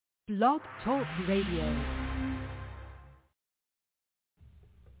Blog Talk Radio.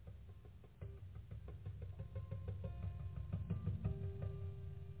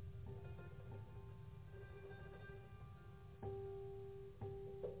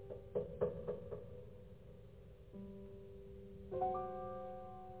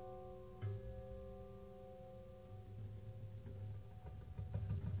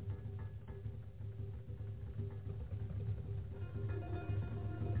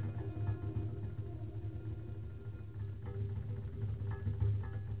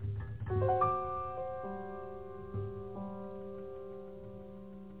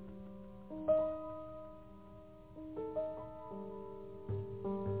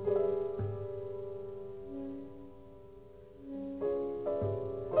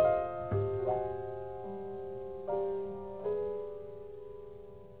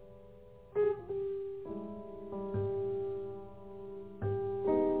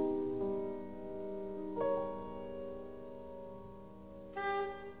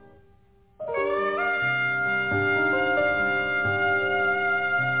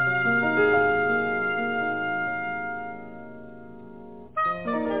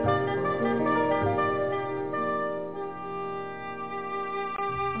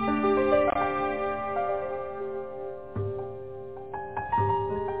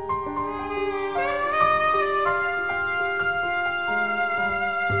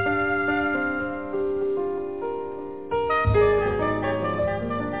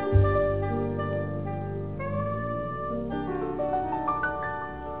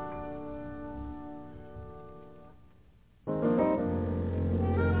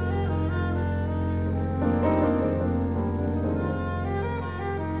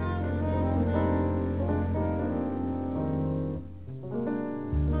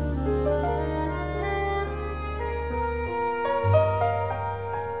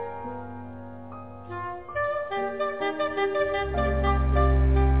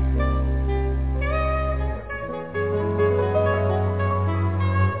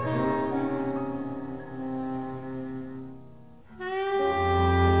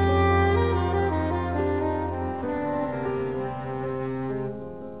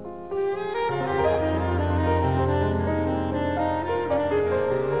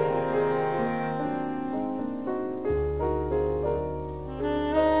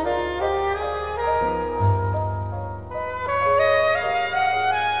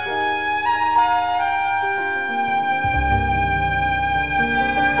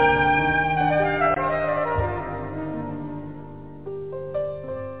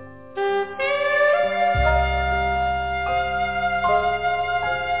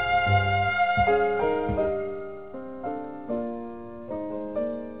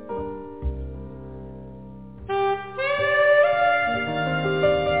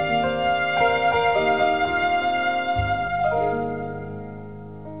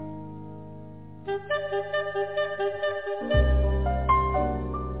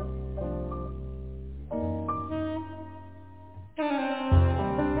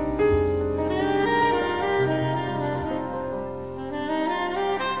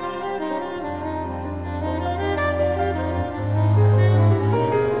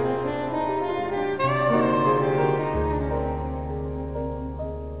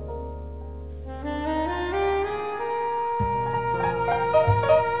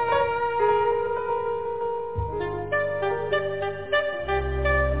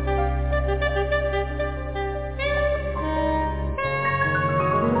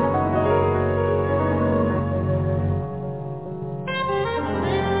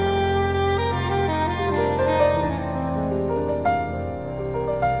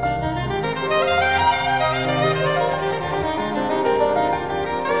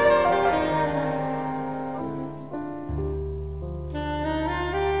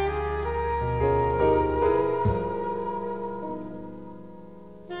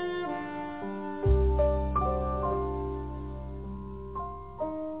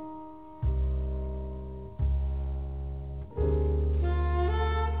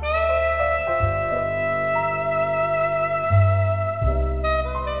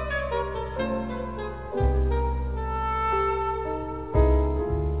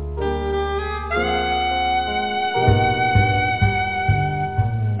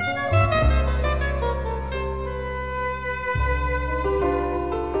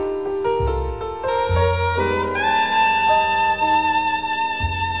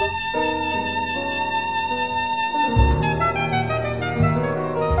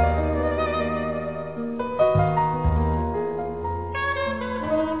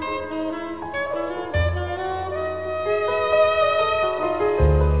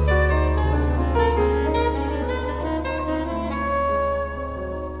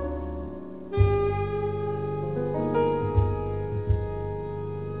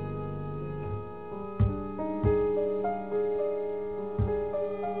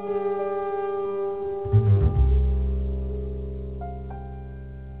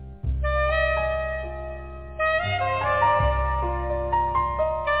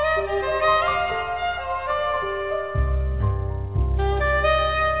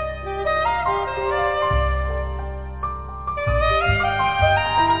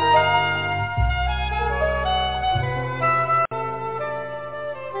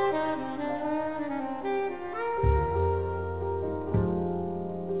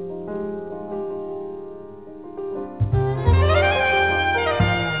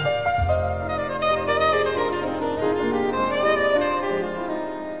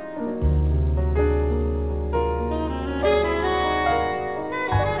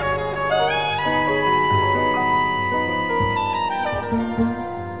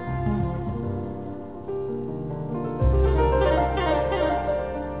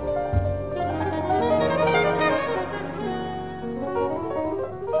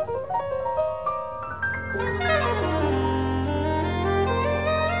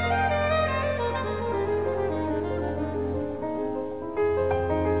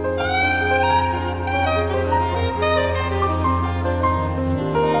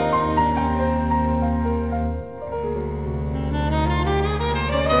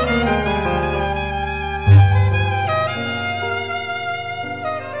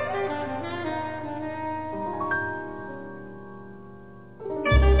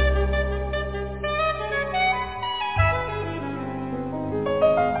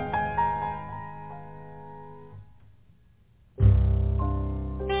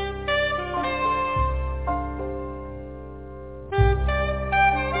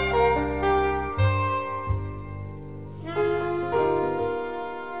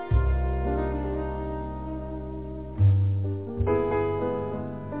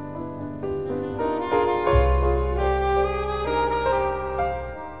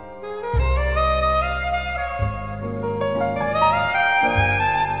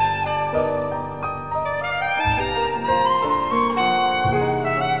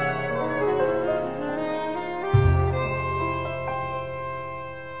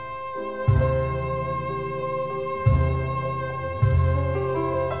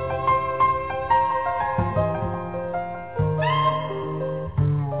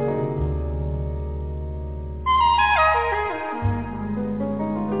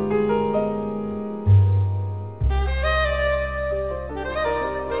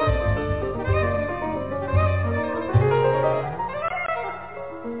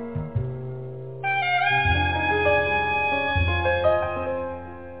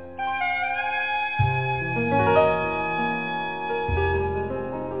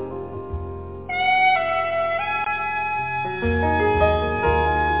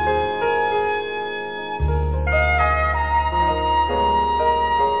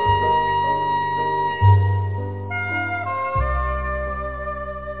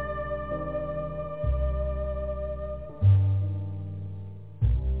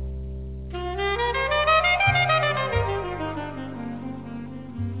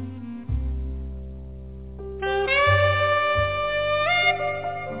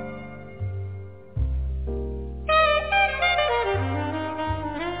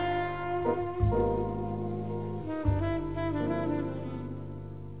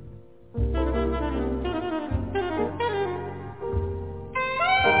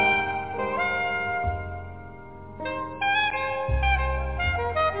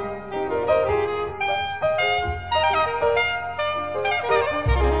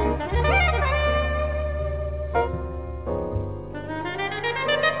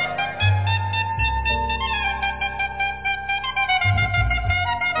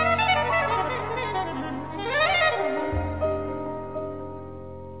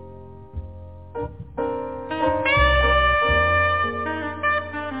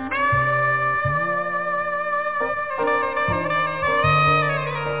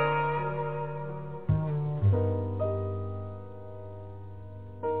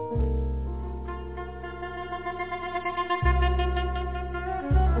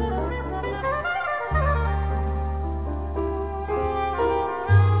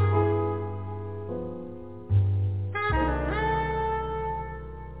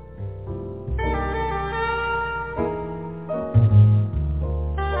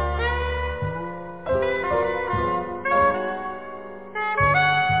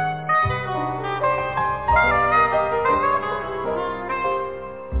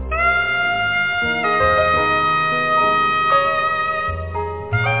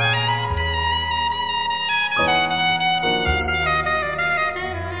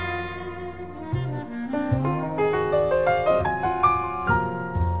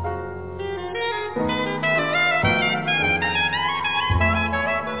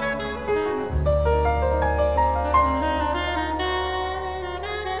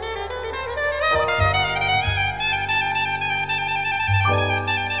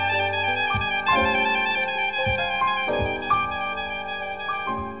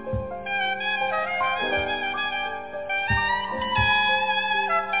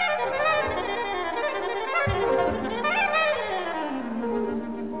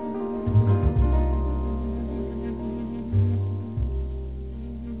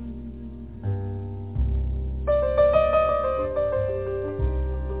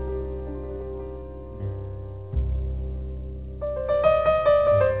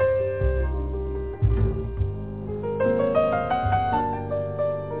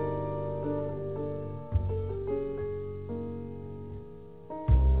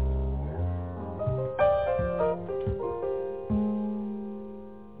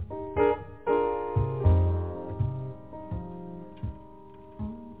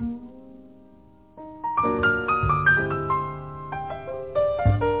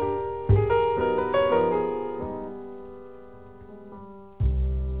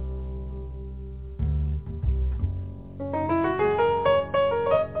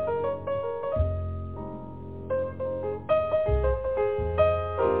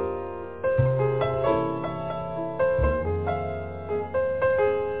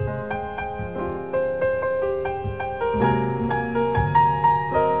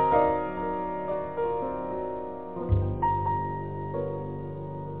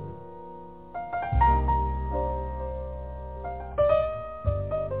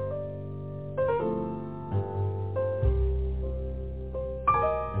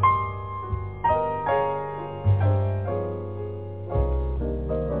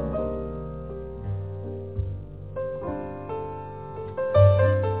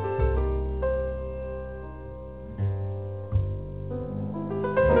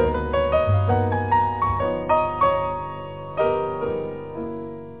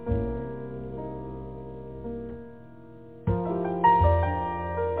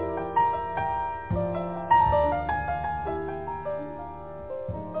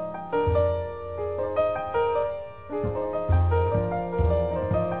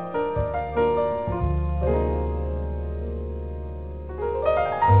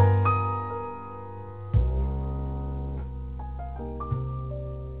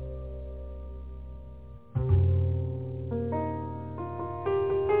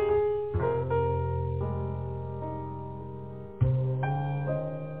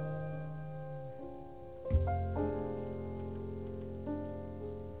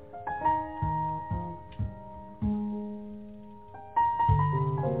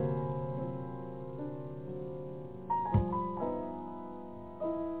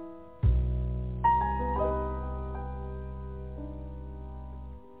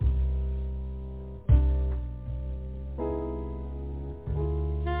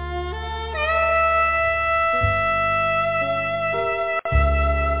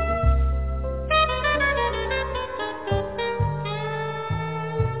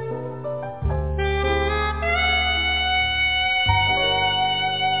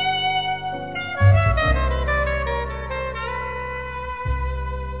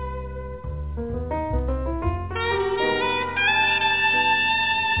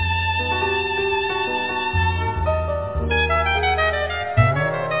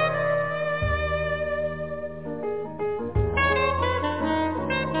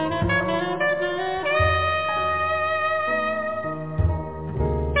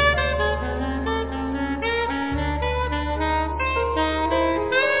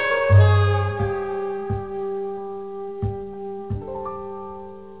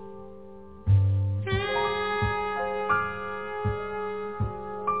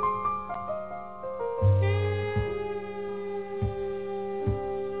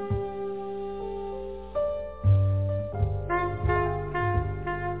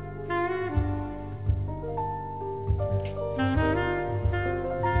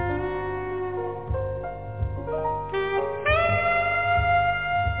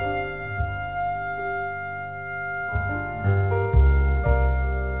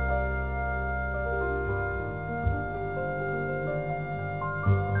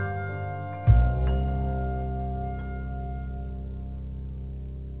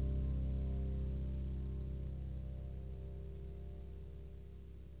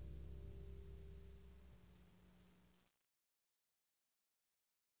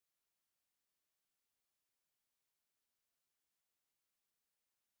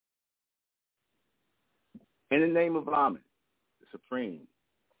 In the name of Amen, the Supreme,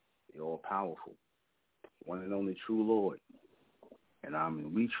 the All-Powerful, one and only true Lord, and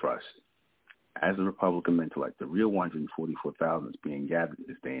Amen, we trust, as the Republican Mentellect, the real 144,000 is being gathered in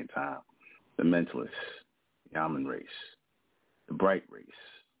this day and time, the Mentalists, the Amen race, the Bright race.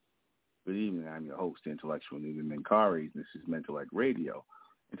 Good evening, I'm your host, the intellectual Nuben MENKARAYZZ, and this is MENTELLECT Radio,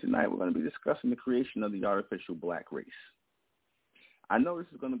 and tonight we're going to be discussing the creation of the artificial black race. I know this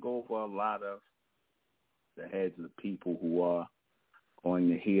is going to go over a lot of the heads of the people who are going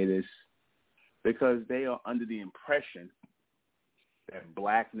to hear this, because they are under the impression that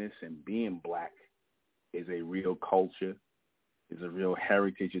blackness and being black is a real culture, is a real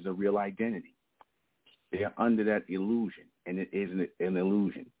heritage, is a real identity. They are under that illusion, and it is an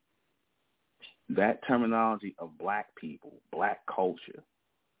illusion. That terminology of black people, black culture,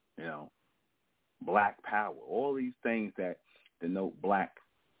 black power, all these things that denote black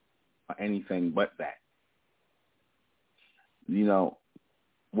are anything but that.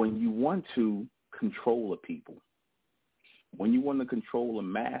 When you want to control a people, when you want to control the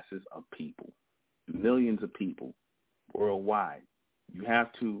masses of people, millions of people worldwide, you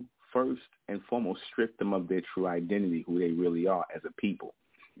have to first and foremost strip them of their true identity, who they really are as a people.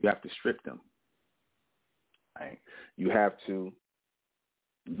 You have to strip them. Right? You have to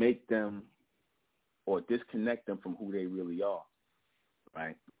make them or disconnect them from who they really are,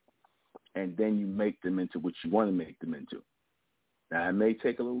 right? And then you make them into what you want to make them into. Now, it may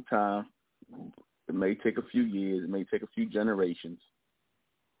take a little time. It may take a few years. It may take a few generations.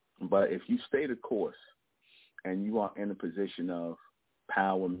 But if you stay the course and you are in a position of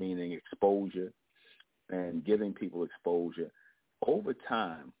power, meaning exposure, and giving people exposure, over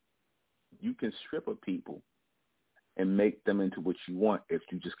time, you can strip a people and make them into what you want if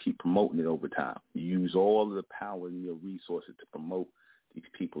you just keep promoting it over time. You use all of the power and your resources to promote these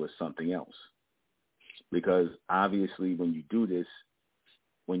people as something else. Because obviously when you do this,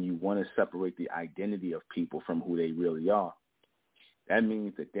 when you want to separate the identity of people from who they really are, that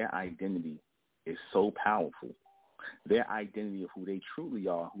means that their identity is so powerful. Their identity of who they truly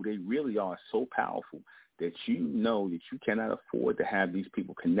are, who they really are, is so powerful that you know that you cannot afford to have these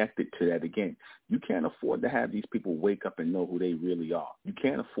people connected to that again. You can't afford to have these people wake up and know who they really are. You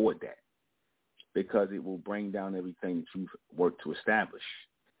can't afford that, because it will bring down everything that you've worked to establish.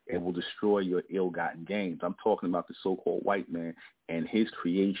 It will destroy your ill-gotten gains. I'm talking about the so-called white man and his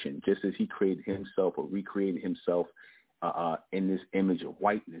creation. Just as he created himself or recreated himself in this image of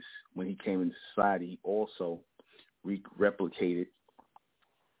whiteness when he came into society, he also replicated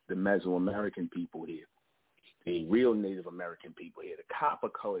the Mesoamerican people here, the real Native American people here, the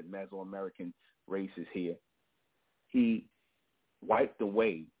copper-colored Mesoamerican races here. He wiped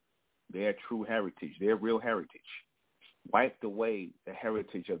away their true heritage, their real heritage, wiped away the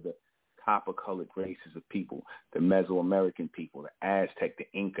heritage of the copper-colored races of people, the Mesoamerican people, the Aztec, the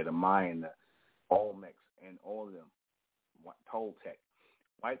Inca, the Mayan, the Olmecs, and all of them, Toltec,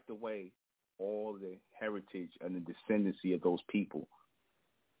 wiped away all the heritage and the descendancy of those people,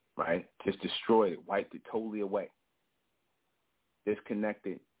 right? Just destroyed it, wiped it totally away.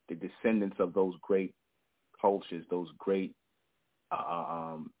 Disconnected the descendants of those great cultures, those great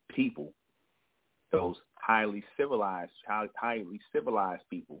people, those highly civilized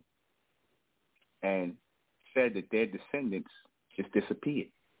people, and said that their descendants just disappeared.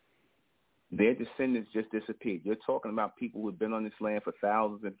 Their descendants just disappeared. You're talking about people who have been on this land for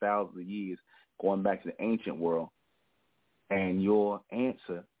thousands and thousands of years, going back to the ancient world, and your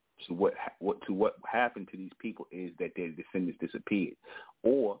answer to what happened to these people is that their descendants disappeared,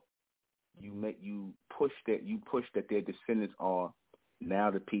 or you push that their descendants are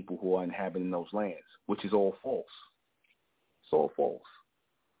now the people who are inhabiting those lands, which is all false. It's all false.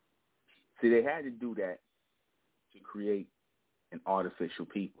 See, they had to do that to create an artificial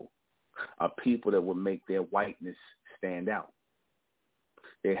people, a people that would make their whiteness stand out.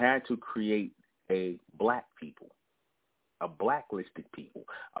 They had to create a black people, a blacklisted people,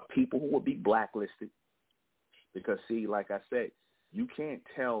 a people who would be blacklisted. Because, see, like I said, you can't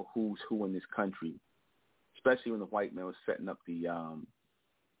tell who's who in this country, especially when the white man was setting up the,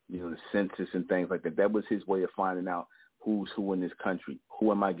 the census and things like that. That was his way of finding out who's who in this country.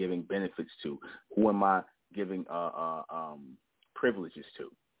 Who am I giving benefits to? Who am I giving privileges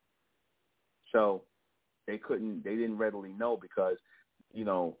to? So they didn't readily know, because,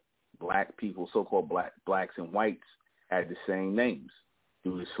 black people, so-called blacks and whites, had the same names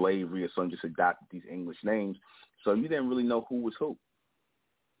due to slavery, or some just adopted these English names. So you didn't really know who was who.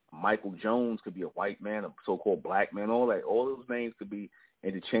 Michael Jones could be a white man, a so-called black man, all that. All those names could be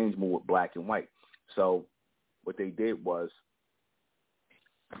interchangeable with black and white. So what they did was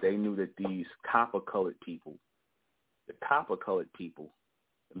they knew that these copper-colored people, the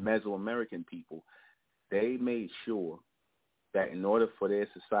Mesoamerican people, they made sure that in order for their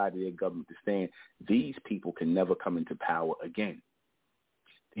society, their government to stand, these people can never come into power again.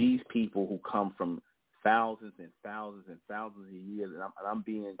 These people who come from thousands and thousands and thousands of years, and I'm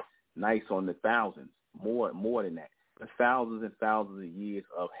being nice on the thousands, more than that, but thousands and thousands of years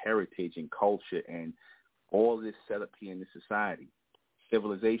of heritage and culture and all this set up here in this society,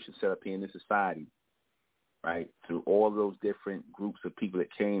 civilization set up here in this society, right, through all those different groups of people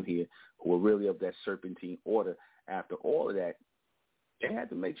that came here who were really of that serpentine order. After all of that, they had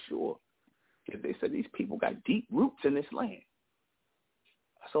to make sure that they said these people got deep roots in this land.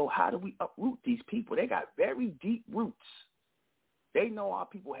 So how do we uproot these people? They got very deep roots. They know our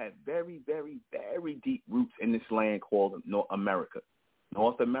people have very, very, very deep roots in this land called North America.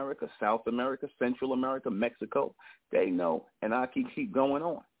 North America, South America, Central America, Mexico. They know, and I can keep going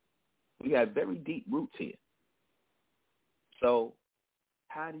on. We have very deep roots here. So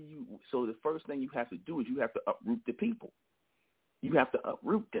so the first thing you have to do is you have to uproot the people. You have to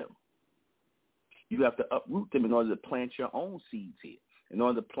uproot them. You have to uproot them in order to plant your own seeds here. In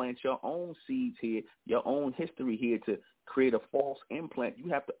order to plant your own seeds here, your own history here, to create a false implant, you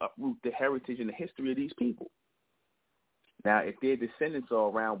have to uproot the heritage and the history of these people. Now, if their descendants are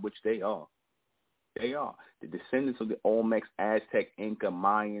around, which they are, the descendants of the Olmecs, Aztec, Inca,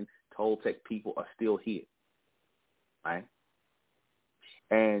 Mayan, Toltec people are still here, right?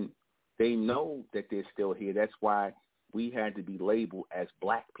 And they know that they're still here. That's why we had to be labeled as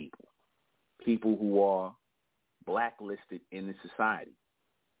black people, people who are blacklisted in the society.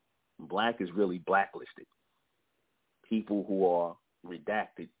 Black is really blacklisted. People who are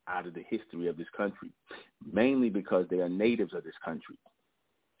redacted out of the history of this country, mainly because they are natives of this country.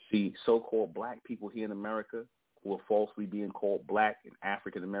 See, so-called black people here in America who are falsely being called black and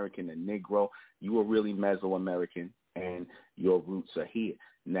African American and Negro, you are really Mesoamerican and your roots are here.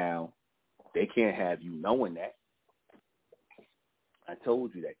 Now, they can't have you knowing that. I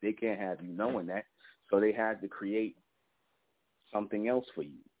told you that. They can't have you knowing that. So they had to create something else for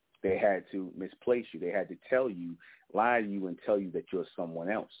you. They had to misplace you. They had to tell you, lie to you and tell you that you're someone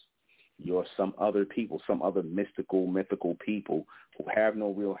else. You're some other people, some other mythical people who have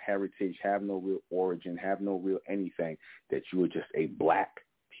no real heritage, have no real origin, have no real anything, that you are just a black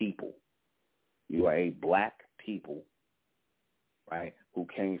people. You are a black people, right, who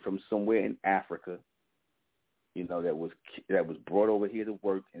came from somewhere in Africa, you know, that was brought over here to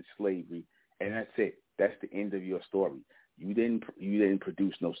work in slavery, and that's it. That's the end of your story. You didn't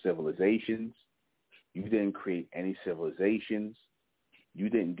produce no civilizations. You didn't create any civilizations. You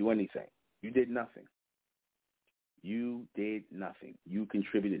didn't do anything. You did nothing. You did nothing. You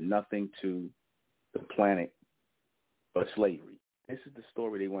contributed nothing to the planet but slavery. This is the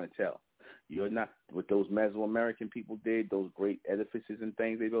story they want to tell. You're not what those Mesoamerican people did, those great edifices and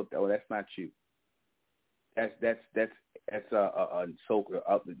things they built. Oh, that's not you. That's who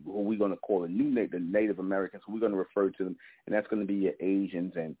we're going to call the Native Americans, who we're going to refer to them, and that's going to be your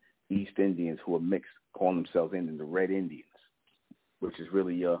Asians and East Indians who are mixed, calling themselves Indians, the Red Indians, which is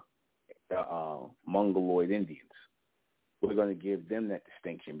really your Mongoloid Indians. We're going to give them that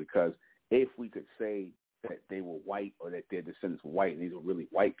distinction, because if we could say that they were white or that their descendants were white and these were really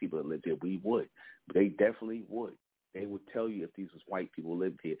white people that lived here, we would. But they definitely would. They would tell you if these was white people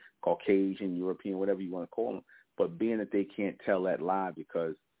lived here, Caucasian, European, whatever you want to call them. But being that they can't tell that lie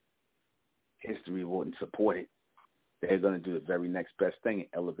because history wouldn't support it, they're going to do the very next best thing and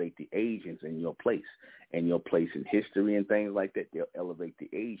elevate the Asians in your place. And your place in history and things like that, they'll elevate the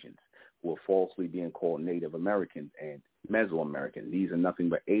Asians who are falsely being called Native Americans and Mesoamerican. These are nothing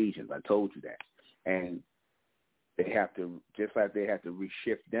but Asians. I told you that. And they have to, just like they have to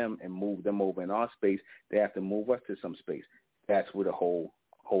reshift them and move them over in our space, they have to move us to some space. That's where the whole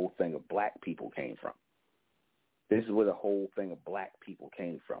thing of black people came from. This is where the whole thing of black people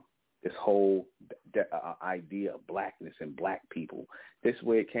came from. This whole idea of blackness and black people, this is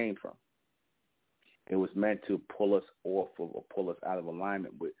where it came from. It was meant to pull us off of, or pull us out of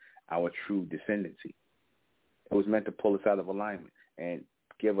alignment with our true descendancy. It was meant to pull us out of alignment and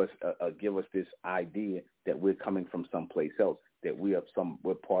give us this idea that we're coming from someplace else, that we're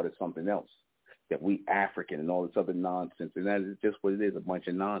part of something else, that we African and all this other nonsense. And that is just what it is, a bunch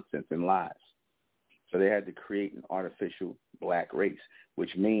of nonsense and lies. So they had to create an artificial black race,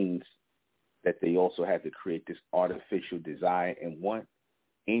 which means that they also had to create this artificial desire and want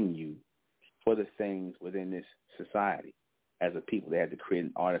in you for the things within this society. As a people, they had to create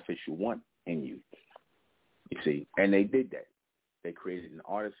an artificial want in you, you see, and they did that. They created an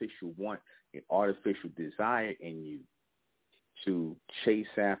artificial want, an artificial desire in you to chase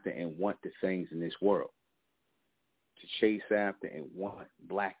after and want the things in this world, to chase after and want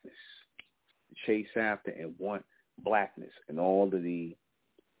blackness, to chase after and want blackness and all of the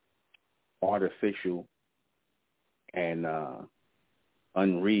artificial and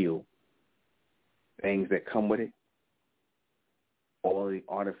unreal things that come with it, all the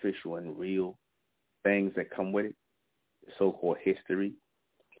artificial and real things that come with it, the so-called history,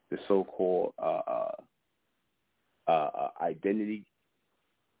 the so-called identity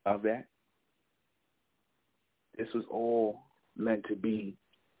of that. This was all meant to be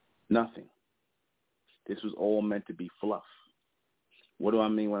nothing. This was all meant to be fluff. What do I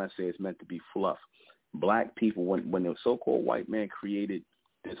mean when I say it's meant to be fluff? Black people, when the so-called white man created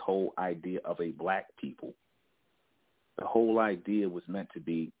this whole idea of a black people, the whole idea was meant to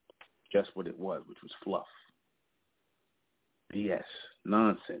be just what it was, which was fluff. BS,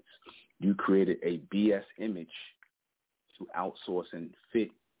 nonsense. You created a BS image to outsource and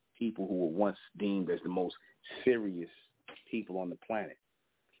fit people who were once deemed as the most serious people on the planet.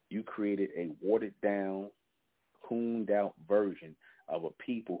 You created a watered-down, cooned-out version of a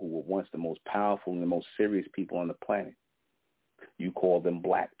people who were once the most powerful and the most serious people on the planet. You called them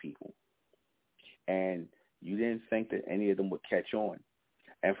black people. And you didn't think that any of them would catch on.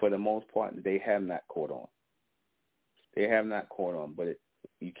 And for the most part, they have not caught on. They have not caught on, but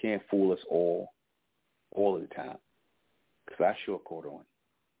you can't fool us all of the time. Because I sure caught on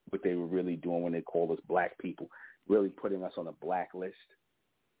what they were really doing when they called us black people, really putting us on a blacklist,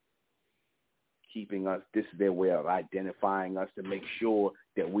 keeping us, this is their way of identifying us to make sure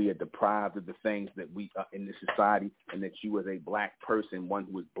that we are deprived of the things that we are in this society, and that you as a black person, one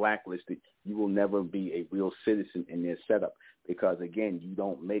who is blacklisted, you will never be a real citizen in their setup. Because, again, you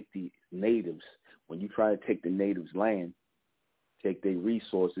don't make the natives, when you try to take the natives' land, take their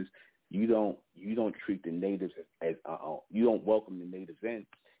resources, you don't treat the natives as you don't welcome the natives in.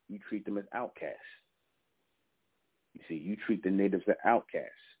 You treat them as outcasts. You see, you treat the natives as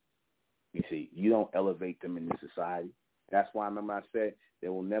outcasts. You see, you don't elevate them in the society. That's why I remember I said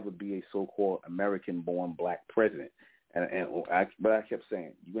there will never be a so-called American-born black president. But I kept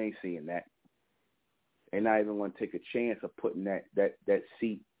saying, you ain't seeing that. They're not even going to take a chance of putting that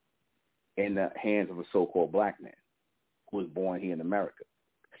seat in the hands of a so-called black man who was born here in America,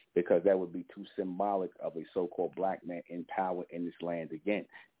 because that would be too symbolic of a so-called black man in power in this land again,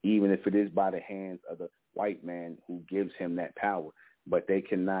 even if it is by the hands of the white man who gives him that power. But they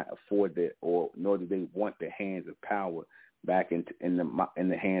cannot afford that, nor do they want the hands of power back in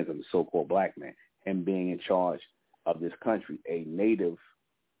the hands of the so-called black man, him being in charge of this country, a native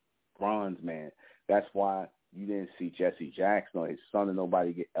bronze man. That's why you didn't see Jesse Jackson or his son or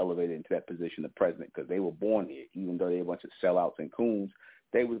nobody get elevated into that position of president, because they were born here. Even though they're a bunch of sellouts and coons,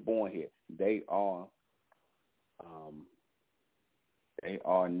 they was born here. They are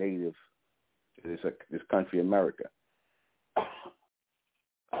native to this country, America.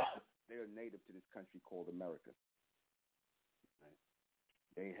 They are native to this country called America.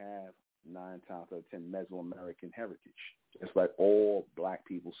 They have 9 times out of 10 Mesoamerican heritage, just like all black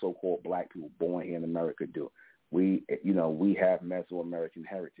people, so-called black people born here in America do. We have Mesoamerican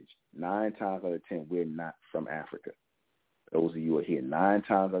heritage. 9 times out of 10, we're not from Africa. Those of you who are here, 9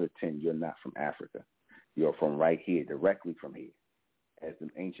 times out of 10, you're not from Africa. You're from right here, directly from here, as the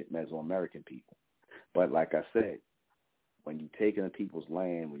ancient Mesoamerican people. But like I said, when you're taking people's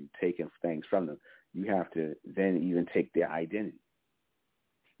land, when you're taking things from them, you have to then even take their identity.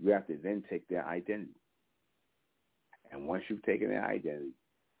 You have to then take their identity. And once you've taken their identity,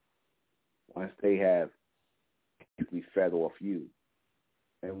 once they have basically fed off you,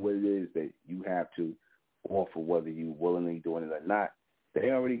 and what it is that you have to offer, whether you willingly doing it or not,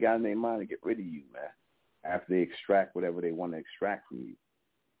 they already got in their mind to get rid of you, man, after they extract whatever they want to extract from you,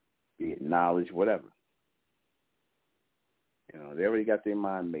 be it knowledge, whatever. They already got their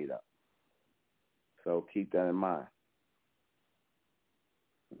mind made up. So keep that in mind.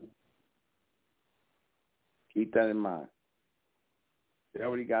 Keep that in mind. They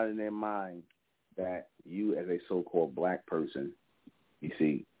already got in their mind that you, as a so-called black person, you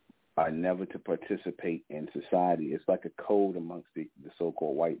see, are never to participate in society. It's like a code amongst the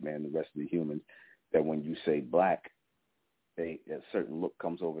so-called white man and the rest of the humans, that when you say black, a certain look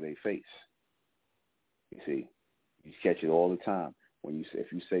comes over their face. You see, you catch it all the time.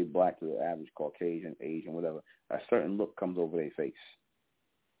 If you say black to the average Caucasian, Asian, whatever, a certain look comes over their face.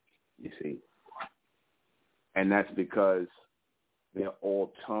 You see. And that's because they're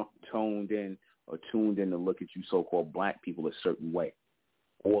all toned in or tuned in to look at you so-called black people a certain way.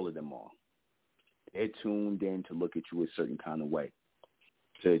 All of them are. They're tuned in to look at you a certain kind of way,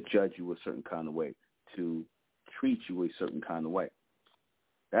 to judge you a certain kind of way, to treat you a certain kind of way.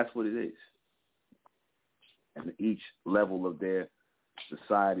 That's what it is. And each level of their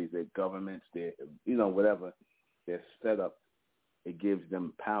societies, their governments, their, whatever, their setup, it gives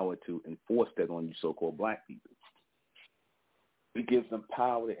them power to enforce that on you so-called black people. It gives them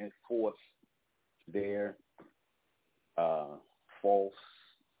power to enforce their false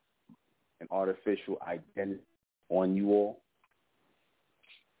and artificial identity on you all.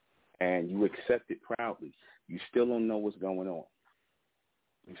 And you accept it proudly. You still don't know what's going on.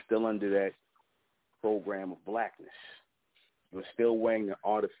 You're still under that program of blackness. You're still wearing the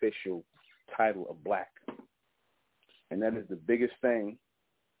artificial title of black. And that is the biggest thing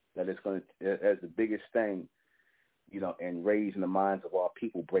that's the biggest thing, and raising the minds of our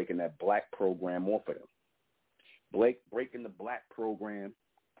people, breaking that black program off of them. Breaking the black program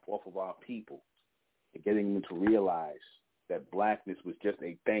off of our people and getting them to realize that blackness was just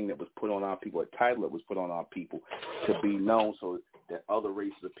a thing that was put on our people, a title that was put on our people to be known so that other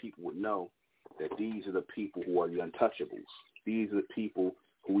races of people would know that these are the people who are the untouchables. These are the people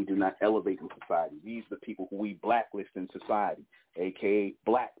who we do not elevate in society. These are the people who we blacklist in society, a.k.a.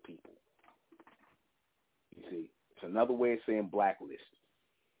 black people. You see, it's another way of saying blacklist.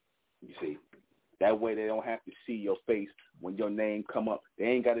 You see, that way they don't have to see your face when your name come up. They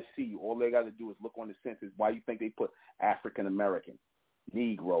ain't got to see you. All they got to do is look on the census. Why you think they put African American,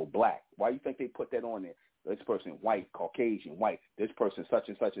 Negro, black? Why you think they put that on there? This person white, Caucasian, white. This person such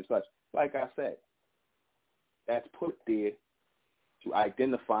and such and such. Like I said, that's put there to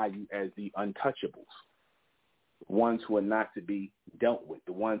identify you as the untouchables, the ones who are not to be dealt with,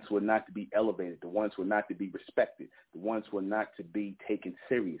 the ones who are not to be elevated, the ones who are not to be respected, the ones who are not to be taken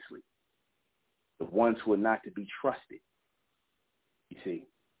seriously, the ones who are not to be trusted. You see,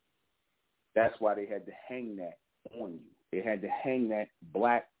 that's why they had to hang that on you. They had to hang that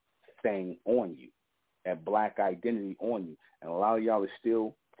black thing on you, that black identity on you. And a lot of y'all are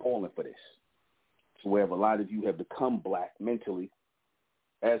still falling for this. So where a lot of you have become black mentally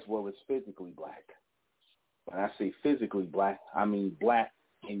as well as physically black. When I say physically black, I mean black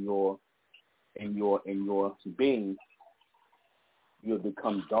in your being. You have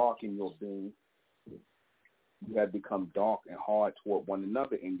become dark in your being. You have become dark and hard toward one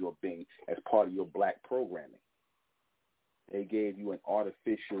another in your being as part of your black programming. They gave you an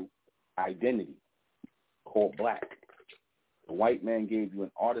artificial identity called black. The white man gave you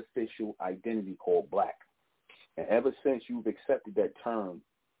an artificial identity called black. And ever since you've accepted that term,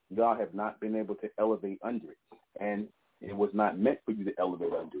 y'all have not been able to elevate under it. And it was not meant for you to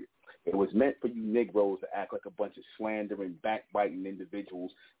elevate under it. It was meant for you Negroes to act like a bunch of slandering, backbiting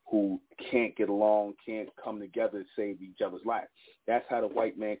individuals who can't get along, can't come together to save each other's lives. That's how the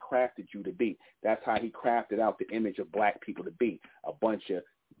white man crafted you to be. That's how he crafted out the image of black people to be. A bunch of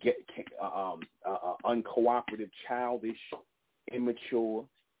uncooperative, childish, immature,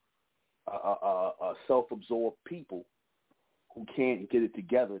 self-absorbed people who can't get it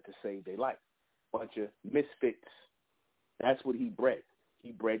together to save their life. Bunch of misfits. That's what he bred.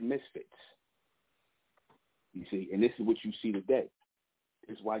 He bred misfits. You see, and this is what you see today.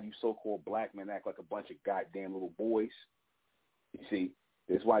 This is why you so-called black men act like a bunch of goddamn little boys. You see,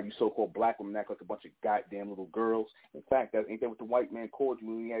 this is why you so-called black women act like a bunch of goddamn little girls. In fact, ain't that what the white man called you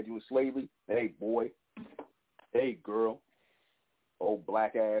when he had you in slavery? Hey, boy. Hey, girl. Oh,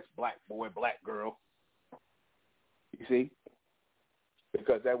 black ass, black boy, black girl. You see?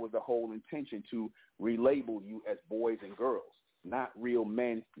 Because that was the whole intention, to relabel you as boys and girls. Not real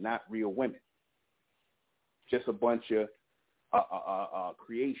men, not real women. Just a bunch of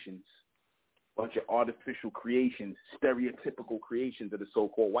creations, bunch of artificial creations, stereotypical creations of the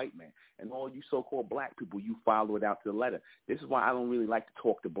so-called white man. And all you so-called black people, you follow it out to the letter. This is why I don't really like to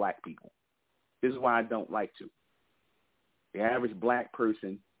talk to black people. This is why I don't like to. The average black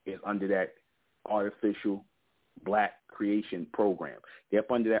person is under that artificial black creation program. They're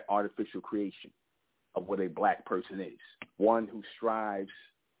up under that artificial creation of what a black person is. One who strives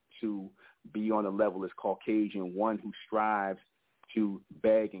to be on a level as Caucasian, one who strives to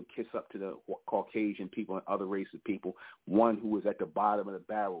beg and kiss up to the Caucasian people and other races of people, one who is at the bottom of the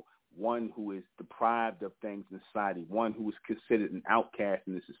barrel, one who is deprived of things in society, one who is considered an outcast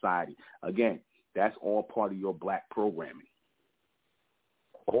in the society. Again, that's all part of your black programming.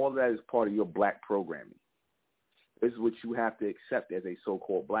 All of that is part of your black programming. This is what you have to accept as a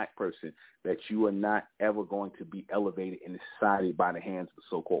so-called black person, that you are not ever going to be elevated in the society by the hands of the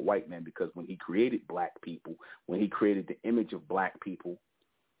so-called white man, because when he created black people, when he created the image of black people,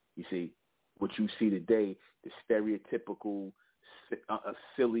 you see, what you see today, the stereotypical,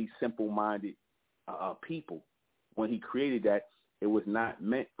 silly, simple-minded people, when he created that, it was not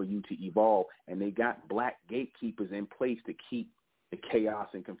meant for you to evolve. And they got black gatekeepers in place to keep the chaos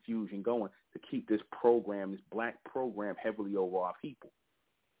and confusion going, to keep this program, this black program, heavily over our people.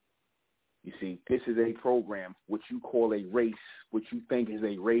 You see, this is a program, what you call a race, what you think is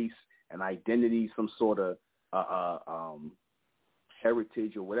a race, an identity, some sort of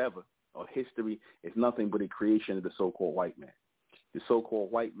heritage or whatever, or history, is nothing but a creation of the so-called white man. The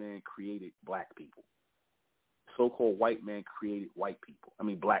so-called white man created black people. The so-called white man created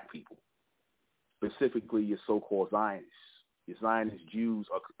black people. Specifically your so-called Zionists, The Zionist Jews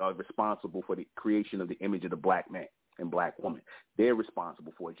are responsible for the creation of the image of the black man and black woman. They're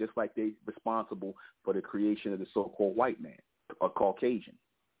responsible for it, just like they're responsible for the creation of the so-called white man or Caucasian.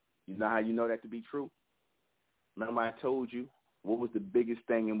 You know how you know that to be true? Remember I told you what was the biggest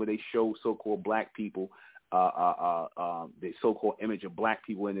thing in where they show so-called black people, the so-called image of black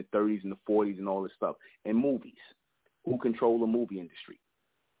people in the 30s and the 40s and all this stuff in movies. Who control the movie industry?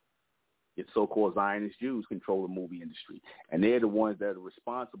 The so-called Zionist Jews control the movie industry. And they're the ones that are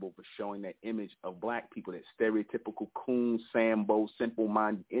responsible for showing that image of black people, that stereotypical coon, Sambo,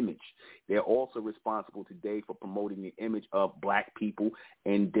 simple-minded image. They're also responsible today for promoting the image of black people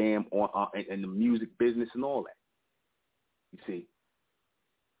and in the music business and all that. You see,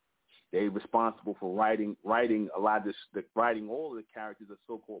 they're responsible for writing a lot of this, writing all of the characters of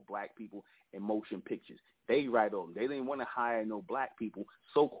so-called black people in motion pictures. They write all them. They didn't want to hire no black people,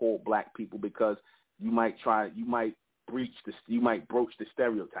 so-called black people, because you might broach the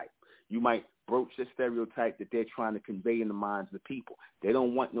stereotype. You might broach the stereotype that they're trying to convey in the minds of the people. They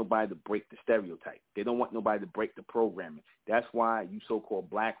don't want nobody to break the stereotype. They don't want nobody to break the programming. That's why you so-called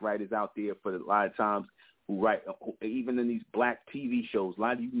black writers out there for a lot of times who write, even in these black TV shows, a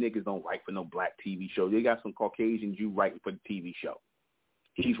lot of you niggas don't write for no black TV show. They got some Caucasian Jew writing for the TV show.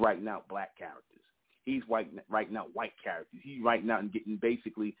 He's writing out black characters. He's writing out white characters. He's writing out and getting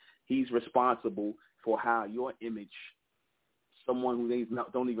he's responsible for how your image, someone who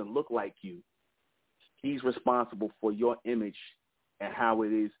don't even look like you, he's responsible for your image and how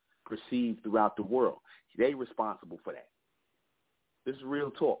it is perceived throughout the world. They're responsible for that. This is real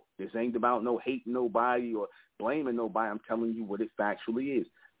talk. This ain't about no hating nobody or blaming nobody. I'm telling you what it factually is.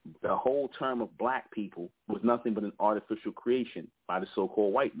 The whole term of black people was nothing but an artificial creation by the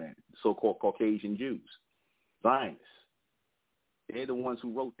so-called white man, the so-called Caucasian Jews, Zionists. They're the ones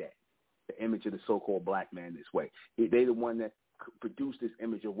who wrote that, the image of the so-called black man this way. They're the one that produced this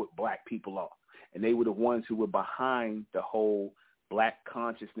image of what black people are. And they were the ones who were behind the whole black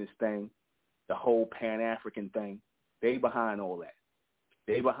consciousness thing, the whole Pan-African thing. They behind all that.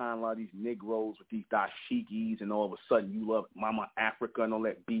 They behind a lot of these Negroes with these dashikis, and all of a sudden you love Mama Africa and all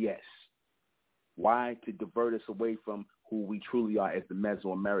that BS. Why? To divert us away from who we truly are as the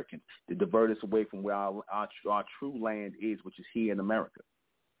Mesoamericans, to divert us away from where our true land is, which is here in America,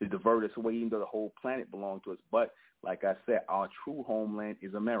 to divert us away, even though the whole planet belongs to us. But like I said, our true homeland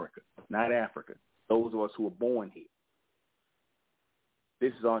is America, not Africa. Those of us who are born here.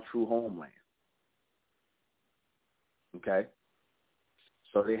 This is our true homeland. Okay?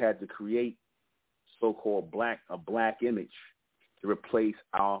 So they had to create so-called a black image to replace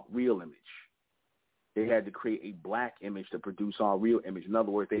our real image. They had to create a black image to produce our real image. In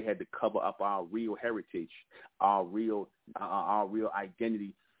other words, they had to cover up our real heritage, our real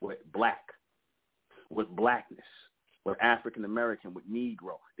identity with blackness, with African American, with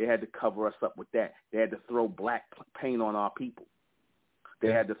Negro. They had to cover us up with that. They had to throw black paint on our people.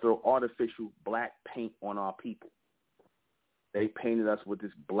 They had to throw artificial black paint on our people. They painted us with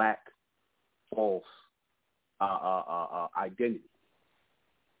this black, false identity.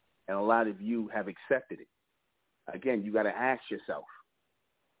 And a lot of you have accepted it. Again, you got to ask yourself,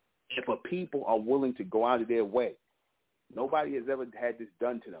 if a people are willing to go out of their way, nobody has ever had this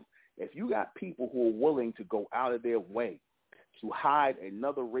done to them. If you got people who are willing to go out of their way to hide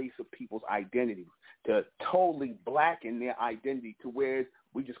another race of people's identity, to totally blacken their identity to where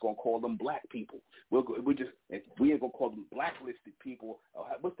we just going to call them black people. We ain't going to call them blacklisted people.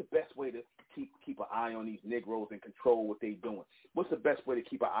 What's the best way to keep an eye on these Negroes and control what they're doing? What's the best way to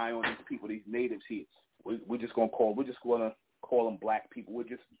keep an eye on these people, these natives here? We're just going to call them black people. We'll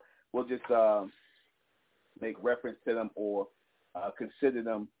just make reference to them or consider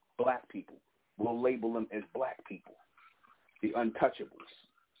them black people. We'll label them as black people, the untouchables.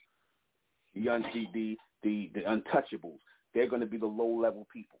 The untouchables. They're going to be the low-level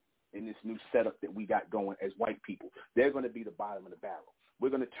people in this new setup that we got going as white people. They're going to be the bottom of the barrel. We're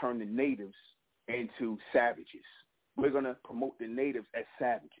going to turn the natives into savages. We're going to promote the natives as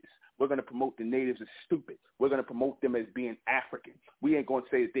savages. We're going to promote the natives as stupid. We're going to promote them as being African. We ain't going to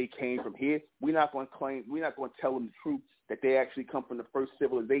say that they came from here. We're not going to tell them the truth that they actually come from the first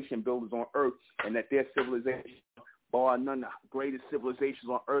civilization builders on Earth, and that their civilization, bar none, the greatest civilizations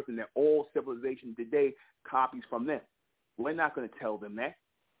on Earth, and that all civilization today copies from them. We're not going to tell them that,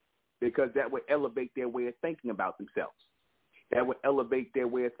 because that would elevate their way of thinking about themselves. That would elevate their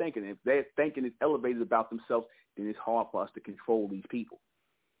way of thinking. If their thinking is elevated about themselves, then it's hard for us to control these people.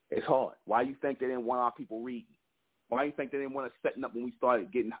 It's hard. Why you think they didn't want our people reading? Why you think they didn't want us setting up when we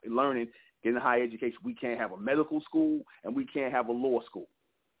started getting higher education? We can't have a medical school and we can't have a law school.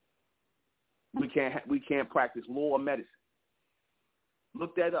 We can't practice law or medicine.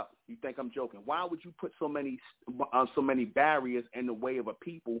 Look that up. You think I'm joking? Why would you put so many barriers in the way of a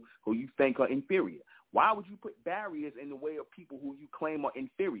people who you think are inferior? Why would you put barriers in the way of people who you claim are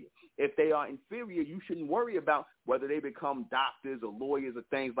inferior? If they are inferior, you shouldn't worry about whether they become doctors or lawyers or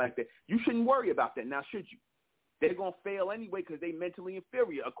things like that. You shouldn't worry about that. Now, should you? They're going to fail anyway because they're mentally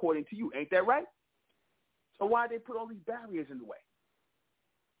inferior, according to you. Ain't that right? So why they put all these barriers in the way?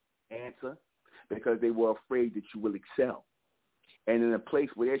 Answer, because they were afraid that you will excel. And in a place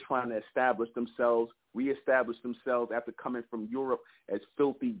where they're trying to establish themselves, reestablish themselves after coming from Europe as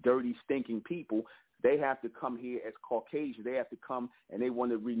filthy, dirty, stinking people, they have to come here as Caucasians. They have to come and they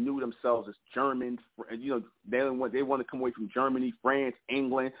want to renew themselves as Germans. You know, they want to come away from Germany, France,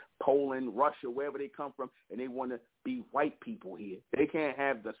 England, Poland, Russia, wherever they come from, and they want to be white people here. They can't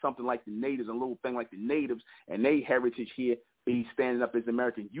have something like the natives, a little thing like the natives, and their heritage here be standing up as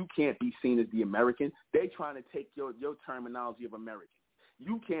American. You can't be seen as the American. They're trying to take your terminology of American.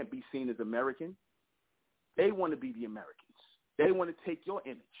 You can't be seen as American. They want to be the Americans. They want to take your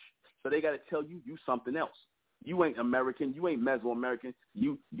image. So they got to tell you something else. You ain't American. You ain't Mesoamerican.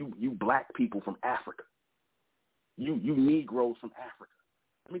 You black people from Africa. You Negroes from Africa.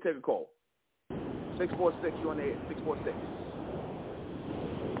 Let me take a call. 646, you on the air. 646.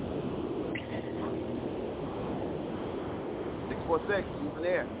 646, you on the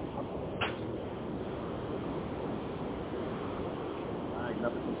air. All right,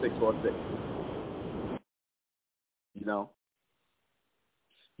 nothing from 646. You know,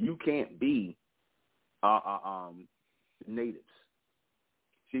 you can't be natives.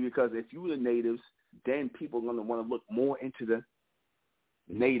 See, because if you were the natives, then people are going to want to look more into the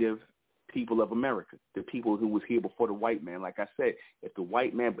native people of America, the people who was here before the white man. Like I said, if the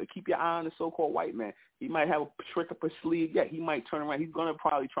white man, but keep your eye on the so-called white man, he might have a trick up his sleeve. Yeah, he might turn around. He's going to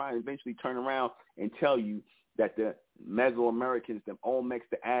probably try and eventually turn around and tell you that the Mesoamericans, the Olmecs,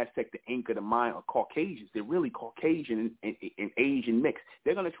 the Aztec, the Inca, the Maya are Caucasians. They're really Caucasian and Asian mixed.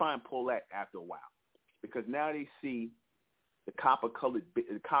 They're going to try and pull that after a while because now they see the copper-colored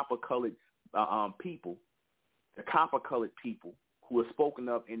people who are spoken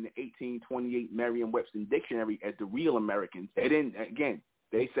of in the 1828 Merriam-Webster dictionary as the real Americans. And then, again,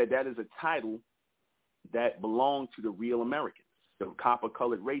 they said that is a title that belonged to the real Americans, the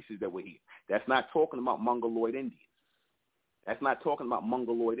copper-colored races that were here. That's not talking about Mongoloid Indians. That's not talking about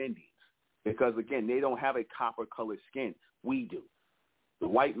Mongoloid Indians because, again, they don't have a copper-colored skin. We do. The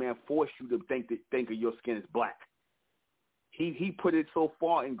white man forced you to think of your skin as black. He put it so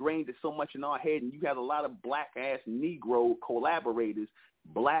far, ingrained it so much in our head, and you had a lot of black-ass Negro collaborators,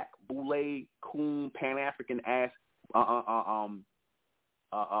 black, Boule, Coon, Pan-African-ass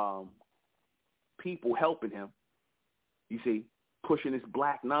people helping him, you see, pushing this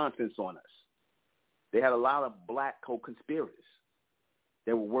black nonsense on us. They had a lot of black co-conspirators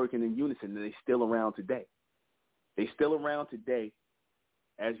that were working in unison, and they're still around today. They're still around today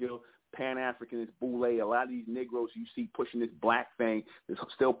as your Pan-Africanist, Boule. A lot of these Negroes you see pushing this black thing,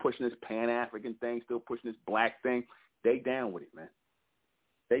 still pushing this Pan-African thing, still pushing this black thing. They down with it, man.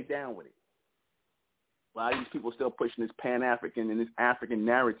 They down with it. A lot of these people still pushing this Pan-African and this African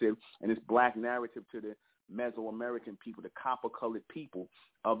narrative and this black narrative to the Mesoamerican people, the copper-colored people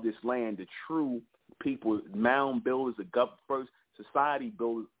of this land, the true people, mound builders, the first society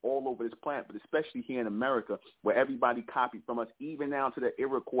builders all over this planet, but especially here in America, where everybody copied from us, even down to the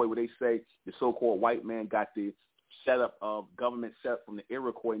Iroquois, where they say the so-called white man got the setup of government set up from the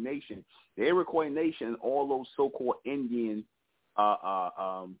Iroquois Nation. The Iroquois Nation and all those so-called Indian,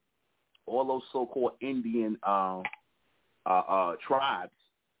 tribes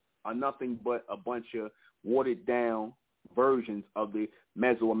are nothing but a bunch of watered-down versions of the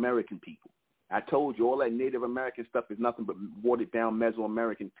Mesoamerican people. I told you all that Native American stuff is nothing but watered-down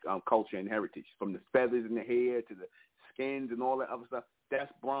Mesoamerican culture and heritage, from the feathers in the hair to the skins and all that other stuff. That's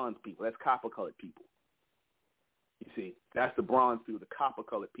bronze people. That's copper-colored people. You see, that's the bronze people, the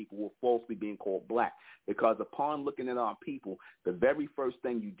copper-colored people who are falsely being called black, because upon looking at our people, the very first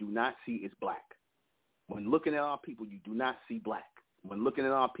thing you do not see is black. When looking at our people, you do not see black. When looking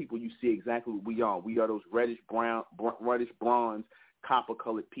at our people, you see exactly what we are. We are those reddish bronze,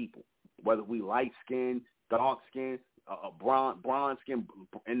 copper-colored people. Whether we light skin, dark skin, bronze skin,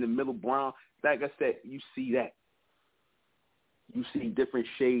 in the middle brown, like I said, you see that. You see different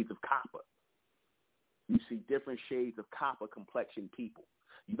shades of copper. You see different shades of copper complexion people.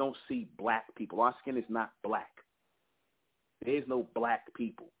 You don't see black people. Our skin is not black. There is no black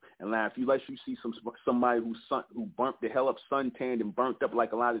people. And now, if you see somebody who burnt the hell up, suntanned and burnt up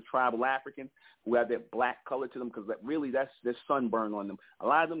like a lot of tribal Africans who have that black color to them, because really that's sunburn on them. A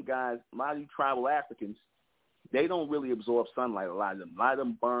lot of them guys, a lot of you tribal Africans, They don't really absorb sunlight, a lot of them. A lot of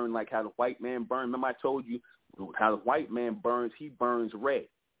them burn like how the white man burns. Remember I told you how the white man burns, he burns red.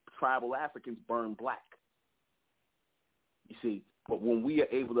 Tribal Africans burn black. You see, but when we are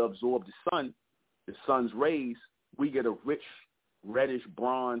able to absorb the sun's rays, we get a rich, reddish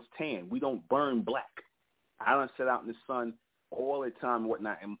bronze tan. We don't burn black. I don't sit out in the sun all the time and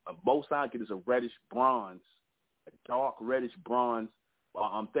whatnot, and both sides get is a reddish bronze, a dark reddish bronze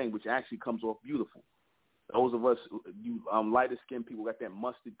thing, which actually comes off beautiful. Those of us, you lighter skinned people, got that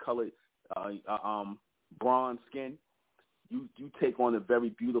mustard colored bronze skin. You take on a very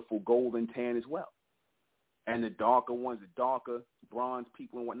beautiful golden tan as well. And the darker ones, the darker bronze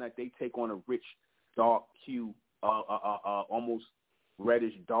people and whatnot, they take on a rich dark hue, almost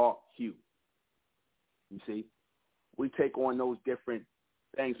reddish dark hue. You see, we take on those different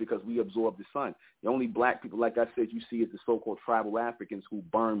things because we absorb the sun. The only black people, like I said, you see is the so-called tribal Africans who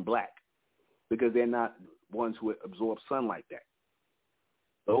burn black because they're not ones who absorb sun like that.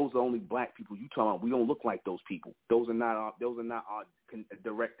 Those are only black people you talking about. We don't look like those people. Those are not our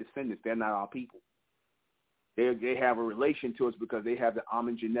direct descendants. They're not our people. They have a relation to us because they have the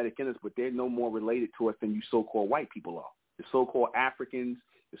almond genetic in us, but they're no more related to us than you so-called white people are. The so-called Africans,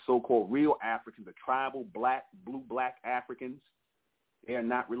 the so-called real Africans, the tribal black, blue black Africans, they are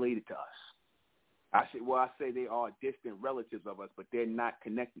not related to us. I say they are distant relatives of us, but they're not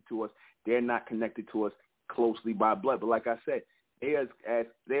connected to us. They're not connected to us closely by blood. But like I said, they are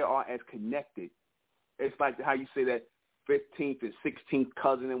as connected. It's like how you say that 15th and 16th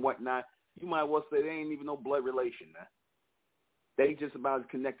cousin and whatnot. You might well say they ain't even no blood relation, man. They just about as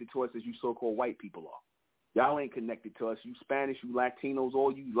connected to us as you so-called white people are. Y'all ain't connected to us. You Spanish, you Latinos, all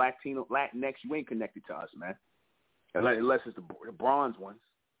you Latino, Latinx, you ain't connected to us, man. Unless it's the bronze ones.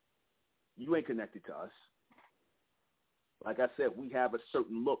 You ain't connected to us. Like I said, we have a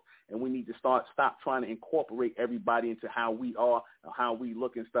certain look, and we need to stop trying to incorporate everybody into how we are or how we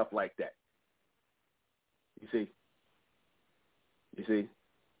look and stuff like that. You see?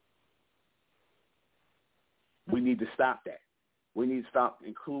 We need to stop that. We need to stop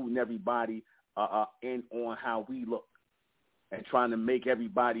including everybody in on how we look and trying to make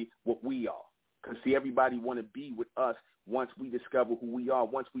everybody what we are. Because, see, everybody want to be with us once we discover who we are,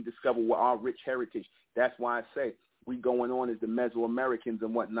 once we discover what our rich heritage. That's why I say we going on as the Mesoamericans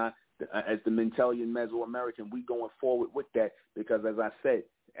and whatnot, as the Mentellian Mesoamerican. We going forward with that because, as I said,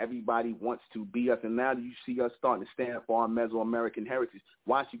 everybody wants to be us. And now that you see us starting to stand up for our Mesoamerican heritage,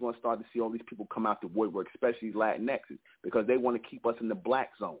 watch you going to start to see all these people come out the woodwork, especially Latinxes, because they want to keep us in the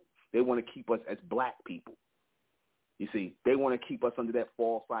black zone. They want to keep us as black people. You see, they want to keep us under that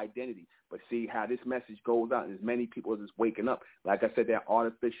false identity. But see how this message goes out, and as many people as is waking up, like I said, that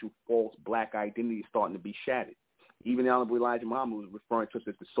artificial false black identity is starting to be shattered. Even Honorable Elijah Muhammad was referring to us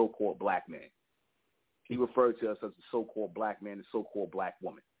as the so-called black man. He referred to us as the so-called black man, the so-called black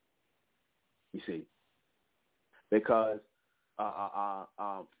woman. You see, because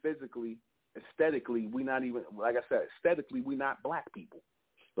physically, aesthetically, we not even, like I said, aesthetically, we not black people.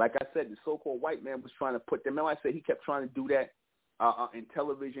 Like I said, the so-called white man was trying to put them. Remember I said he kept trying to do that in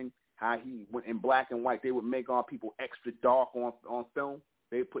television, how he went in black and white. They would make our people extra dark on film.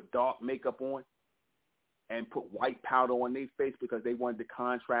 They would put dark makeup on and put white powder on their face because they wanted to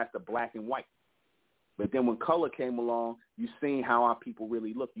contrast the black and white. But then when color came along, you seen how our people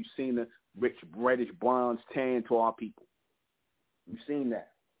really look. You seen the rich, reddish, bronze tan to our people. You seen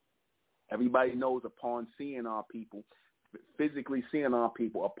that. Everybody knows upon seeing our people, physically seeing our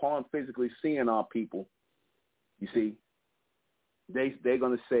people, upon physically seeing our people, you see, they're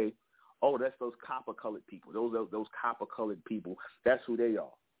going to say, oh, that's those copper-colored people. Those copper-colored people, that's who they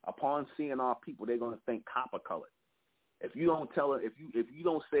are. Upon seeing our people, they're going to think copper-colored. If you don't tell it,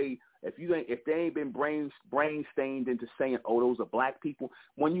 if they ain't been brain stained into saying, oh, those are black people,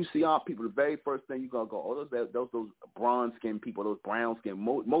 when you see our people, the very first thing you're going to go, oh, those bronze skin people, those brown skin.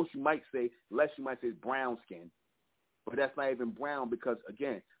 Most you might say, less you might say is brown skin. But that's not even brown because,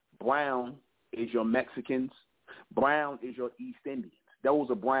 again, brown is your Mexicans. Brown is your East Indians.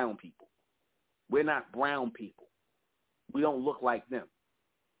 Those are brown people. We're not brown people. We don't look like them.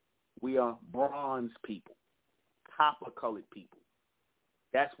 We are bronze people, copper-colored people.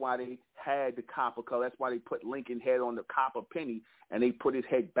 That's why they had the copper color. That's why they put Lincoln's head on the copper penny, and they put his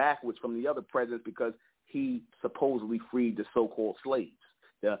head backwards from the other presidents because he supposedly freed the so-called slaves,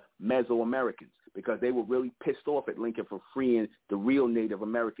 the Mesoamericans, because they were really pissed off at Lincoln for freeing the real Native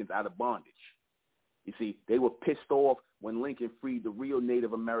Americans out of bondage. You see, they were pissed off when Lincoln freed the real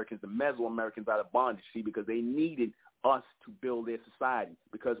Native Americans, the Mesoamericans, out of bondage, see, because they needed us to build their society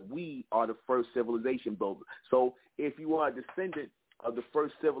because we are the first civilization builders. So if you are a descendant of the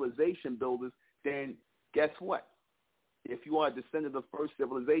first civilization builders, then guess what? If you are a descendant of the first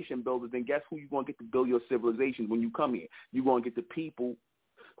civilization builders, then guess who you're going to get to build your civilization when you come here? You're going to get the people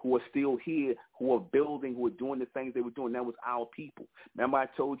who are still here, who are building, who are doing the things they were doing. That was our people. Remember I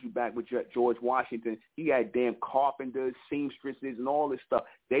told you back with George Washington, he had damn carpenters, seamstresses, and all this stuff.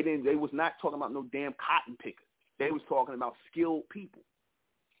 They was not talking about no damn cotton pickers. They was talking about skilled people.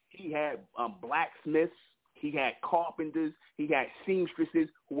 He had blacksmiths, he had carpenters, he had seamstresses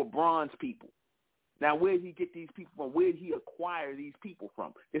who were bronze people. Now, where did he get these people from? Where did he acquire these people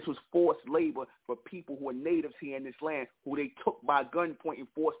from? This was forced labor for people who are natives here in this land, who they took by gunpoint and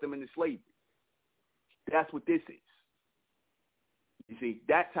forced them into slavery. That's what this is. You see,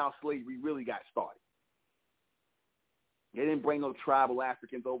 that's how slavery really got started. They didn't bring no tribal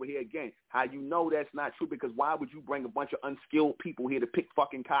Africans over here. Again, how you know that's not true? Because why would you bring a bunch of unskilled people here to pick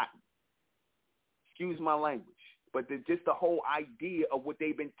fucking cotton? Excuse my language. But just the whole idea of what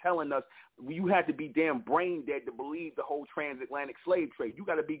they've been telling us, you had to be damn brain dead to believe the whole transatlantic slave trade. You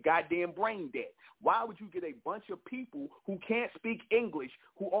got to be goddamn brain dead. Why would you get a bunch of people who can't speak English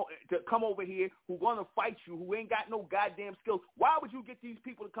to come over here, who going to fight you, who ain't got no goddamn skills? Why would you get these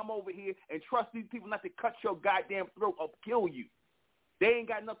people to come over here and trust these people not to cut your goddamn throat or kill you? They ain't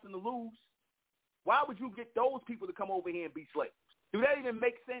got nothing to lose. Why would you get those people to come over here and be slaves? Do that even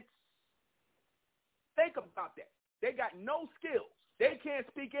make sense? Think about that. They got no skills. They can't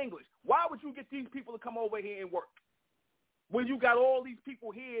speak English. Why would you get these people to come over here and work? When you got all these people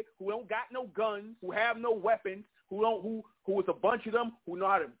here who don't got no guns, who have no weapons, who is a bunch of them who know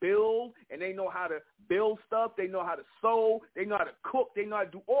how to build, and they know how to build stuff, they know how to sew, they know how to cook, they know how to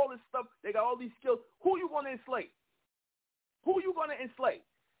do all this stuff. They got all these skills. Who are you going to enslave? Who are you going to enslave?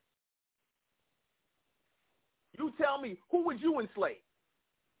 You tell me, who would you enslave?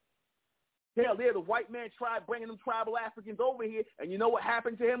 Hell, the white man tried bringing them tribal Africans over here, and you know what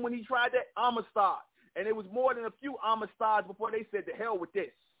happened to him when he tried that? Amistad. And it was more than a few Amistads before they said, the hell with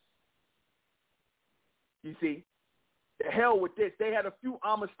this. You see? The hell with this. They had a few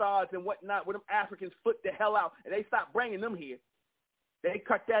Amistads and whatnot where them Africans flipped the hell out, and they stopped bringing them here. They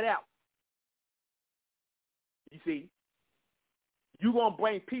cut that out. You see? You're going to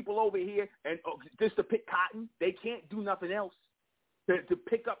bring people over here and just to pick cotton. They can't do nothing else. To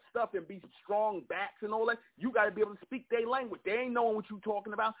pick up stuff and be strong backs and all that, you got to be able to speak their language. They ain't knowing what you're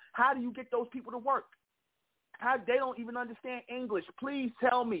talking about. How do you get those people to work? They don't even understand English. Please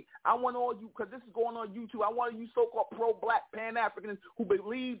tell me. I want all you, because this is going on YouTube, I want you so-called pro-black Pan-Africans who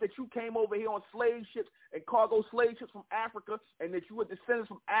believe that you came over here on slave ships and cargo slave ships from Africa and that you were descendants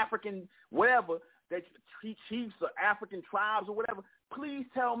from African whatever, that chiefs or African tribes or whatever. Please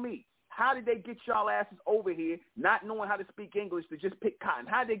tell me. How did they get y'all asses over here not knowing how to speak English to just pick cotton?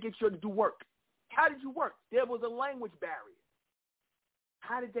 How did they get you to do work? How did you work? There was a language barrier.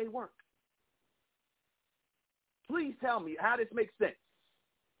 How did they work? Please tell me how this makes sense.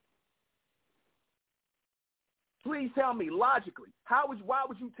 Please tell me logically. Why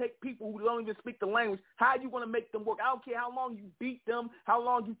would you take people who don't even speak the language? How are you going to make them work? I don't care how long you beat them, how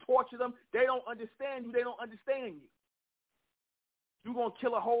long you torture them. They don't understand you. They don't understand you. You're going to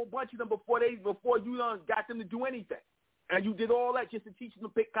kill a whole bunch of them before you done got them to do anything. And you did all that just to teach them to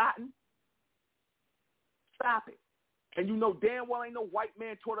pick cotton? Stop it. And you know damn well ain't no white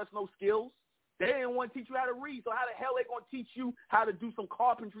man taught us no skills. They didn't want to teach you how to read. So how the hell they going to teach you how to do some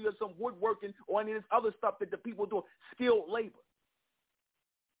carpentry or some woodworking or any of this other stuff that the people do? Skilled labor.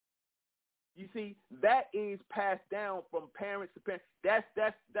 You see, that is passed down from parents to parents.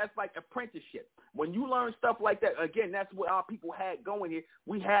 That's like apprenticeship. When you learn stuff like that, again, that's what our people had going here.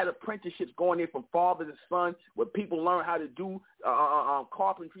 We had apprenticeships going here from father to son, where people learn how to do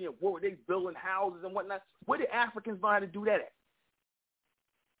carpentry and work. They building houses and whatnot. Where did Africans learn how to do that at?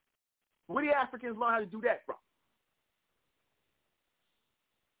 Where did Africans learn how to do that from?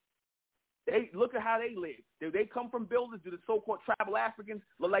 They look at how they live. Do they come from builders? Do the so-called tribal Africans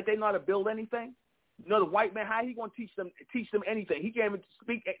look like they know how to build anything? You know, the white man, how he going to teach them anything? He can't even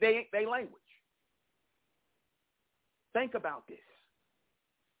speak their language. Think about this.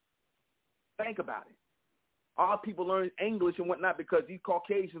 Think about it. Our people learn English and whatnot because these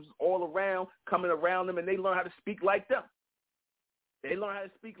Caucasians all around, coming around them, and they learn how to speak like them. They learn how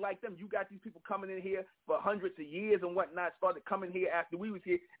to speak like them. You got these people coming in here for hundreds of years and whatnot, started coming here after we was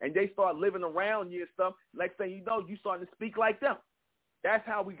here, and they start living around you and stuff. Next thing you know, you starting to speak like them. That's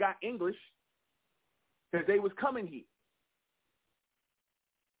how we got English, because they was coming here.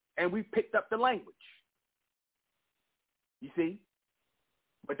 And we picked up the language. You see?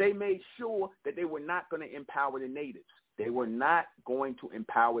 But they made sure that they were not going to empower the natives. They were not going to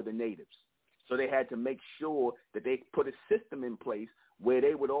empower the natives. So they had to make sure that they put a system in place where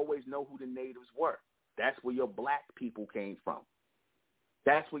they would always know who the natives were. That's where your black people came from.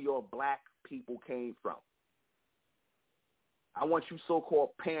 That's where your black people came from. I want you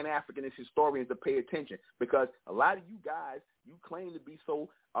so-called Pan-Africanist historians to pay attention, because a lot of you guys, you claim to be so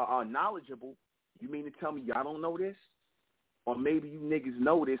knowledgeable. You mean to tell me y'all don't know this? Or maybe you niggas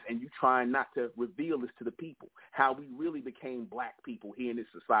know this and you trying not to reveal this to the people, how we really became black people here in this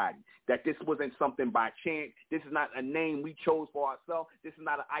society, that this wasn't something by chance. This is not a name we chose for ourselves. This is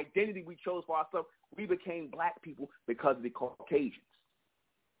not an identity we chose for ourselves. We became black people because of the Caucasians.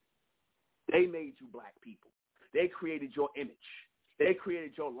 They made you black people. They created your image. They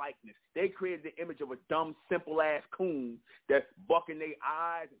created your likeness. They created the image of a dumb, simple-ass coon that's bucking their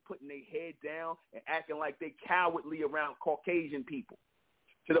eyes and putting their head down and acting like they cowardly around Caucasian people.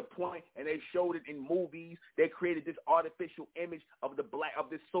 To the point, and they showed it in movies, they created this artificial image of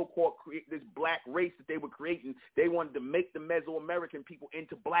this so-called this black race that they were creating. They wanted to make the Mesoamerican people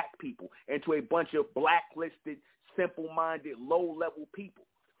into black people, into a bunch of blacklisted, simple-minded, low-level people.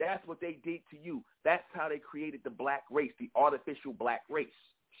 That's what they did to you. That's how they created the black race, the artificial black race.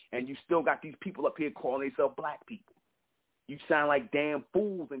 And you still got these people up here calling themselves black people. You sound like damn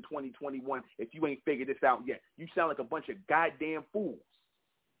fools in 2021 if you ain't figured this out yet. You sound like a bunch of goddamn fools.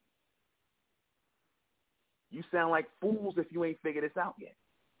 You sound like fools if you ain't figured this out yet.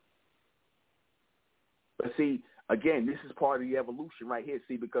 But see, again, this is part of the evolution right here.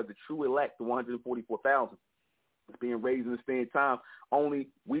 See, because the true elect, the 144,000, is being raised in the same time, only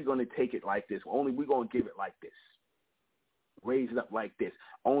we're going to take it like this. Only we're going to give it like this. Raise it up like this.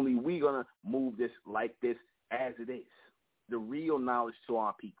 Only we're going to move this like this as it is. The real knowledge to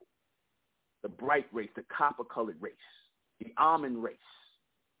our people. The bright race, the copper-colored race, the almond race.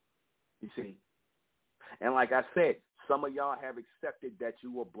 You see? And like I said, some of y'all have accepted that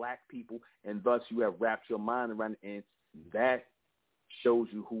you are black people, and thus you have wrapped your mind around it, and that shows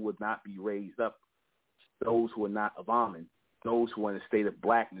you who would not be raised up. Those who are not of almond, those who are in a state of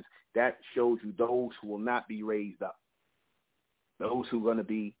blackness, that shows you those who will not be raised up. Those who are going to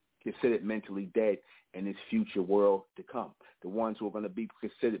be considered mentally dead in this future world to come. The ones who are going to be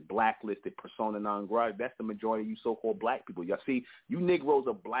considered blacklisted, persona non grata, that's the majority of you so-called black people. Y'all see, you Negroes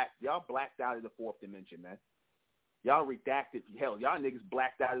are black. Y'all blacked out of the fourth dimension, man. Y'all redacted. Hell, y'all niggas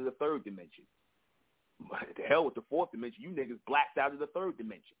blacked out of the third dimension. The hell with the fourth dimension. You niggas blacked out of the third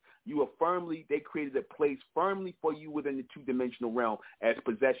dimension. You are they created a place firmly for you within the two-dimensional realm as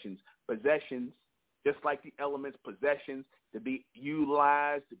possessions. Possessions, just like the elements, possessions to be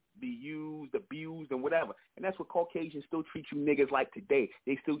utilized, to be used, abused, and whatever. And that's what Caucasians still treat you niggas like today.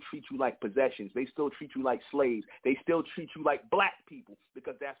 They still treat you like possessions. They still treat you like slaves. They still treat you like black people,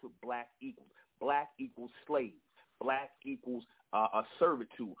 because that's what black equals. Black equals slaves. Black equals a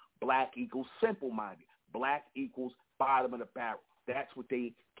servitude. Black equals simple-minded. Black equals bottom of the barrel. That's what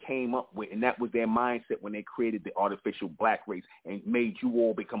they came up with, and that was their mindset when they created the artificial black race and made you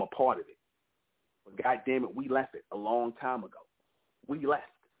all become a part of it. But God damn it, we left it a long time ago. We left.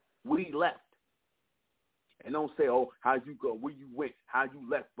 And don't say, oh, how'd you go? Where you went? How you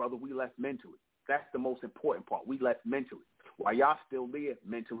left, brother? We left mentally. That's the most important part. We left mentally. While y'all still live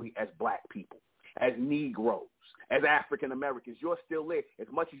mentally as black people, as Negroes, as African Americans, you're still there. As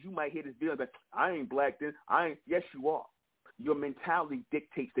much as you might hear this video that I ain't black then, yes, you are. Your mentality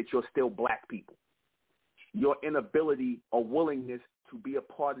dictates that you're still black people. Your inability or willingness to be a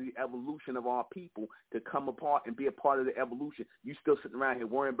part of the evolution of our people, to come apart and be a part of the evolution. You still sitting around here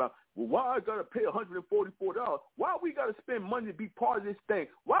worrying about, well, why I got to pay $144? Why we got to spend money to be part of this thing?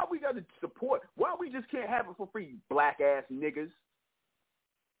 Why we got to support? Why we just can't have it for free, black-ass niggas?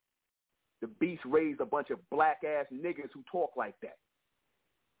 The beast raised a bunch of black-ass niggas who talk like that.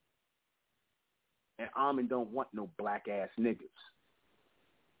 And Amen don't want no black-ass niggas.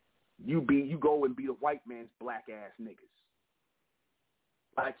 You go and be the white man's black-ass niggas.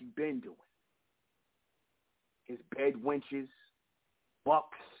 Like you've been doing. His bed wenches,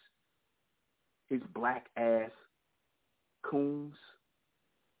 bucks, his black-ass coons,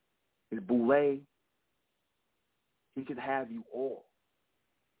 his boule. He can have you all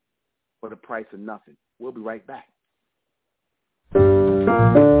for the price of nothing. We'll be right back.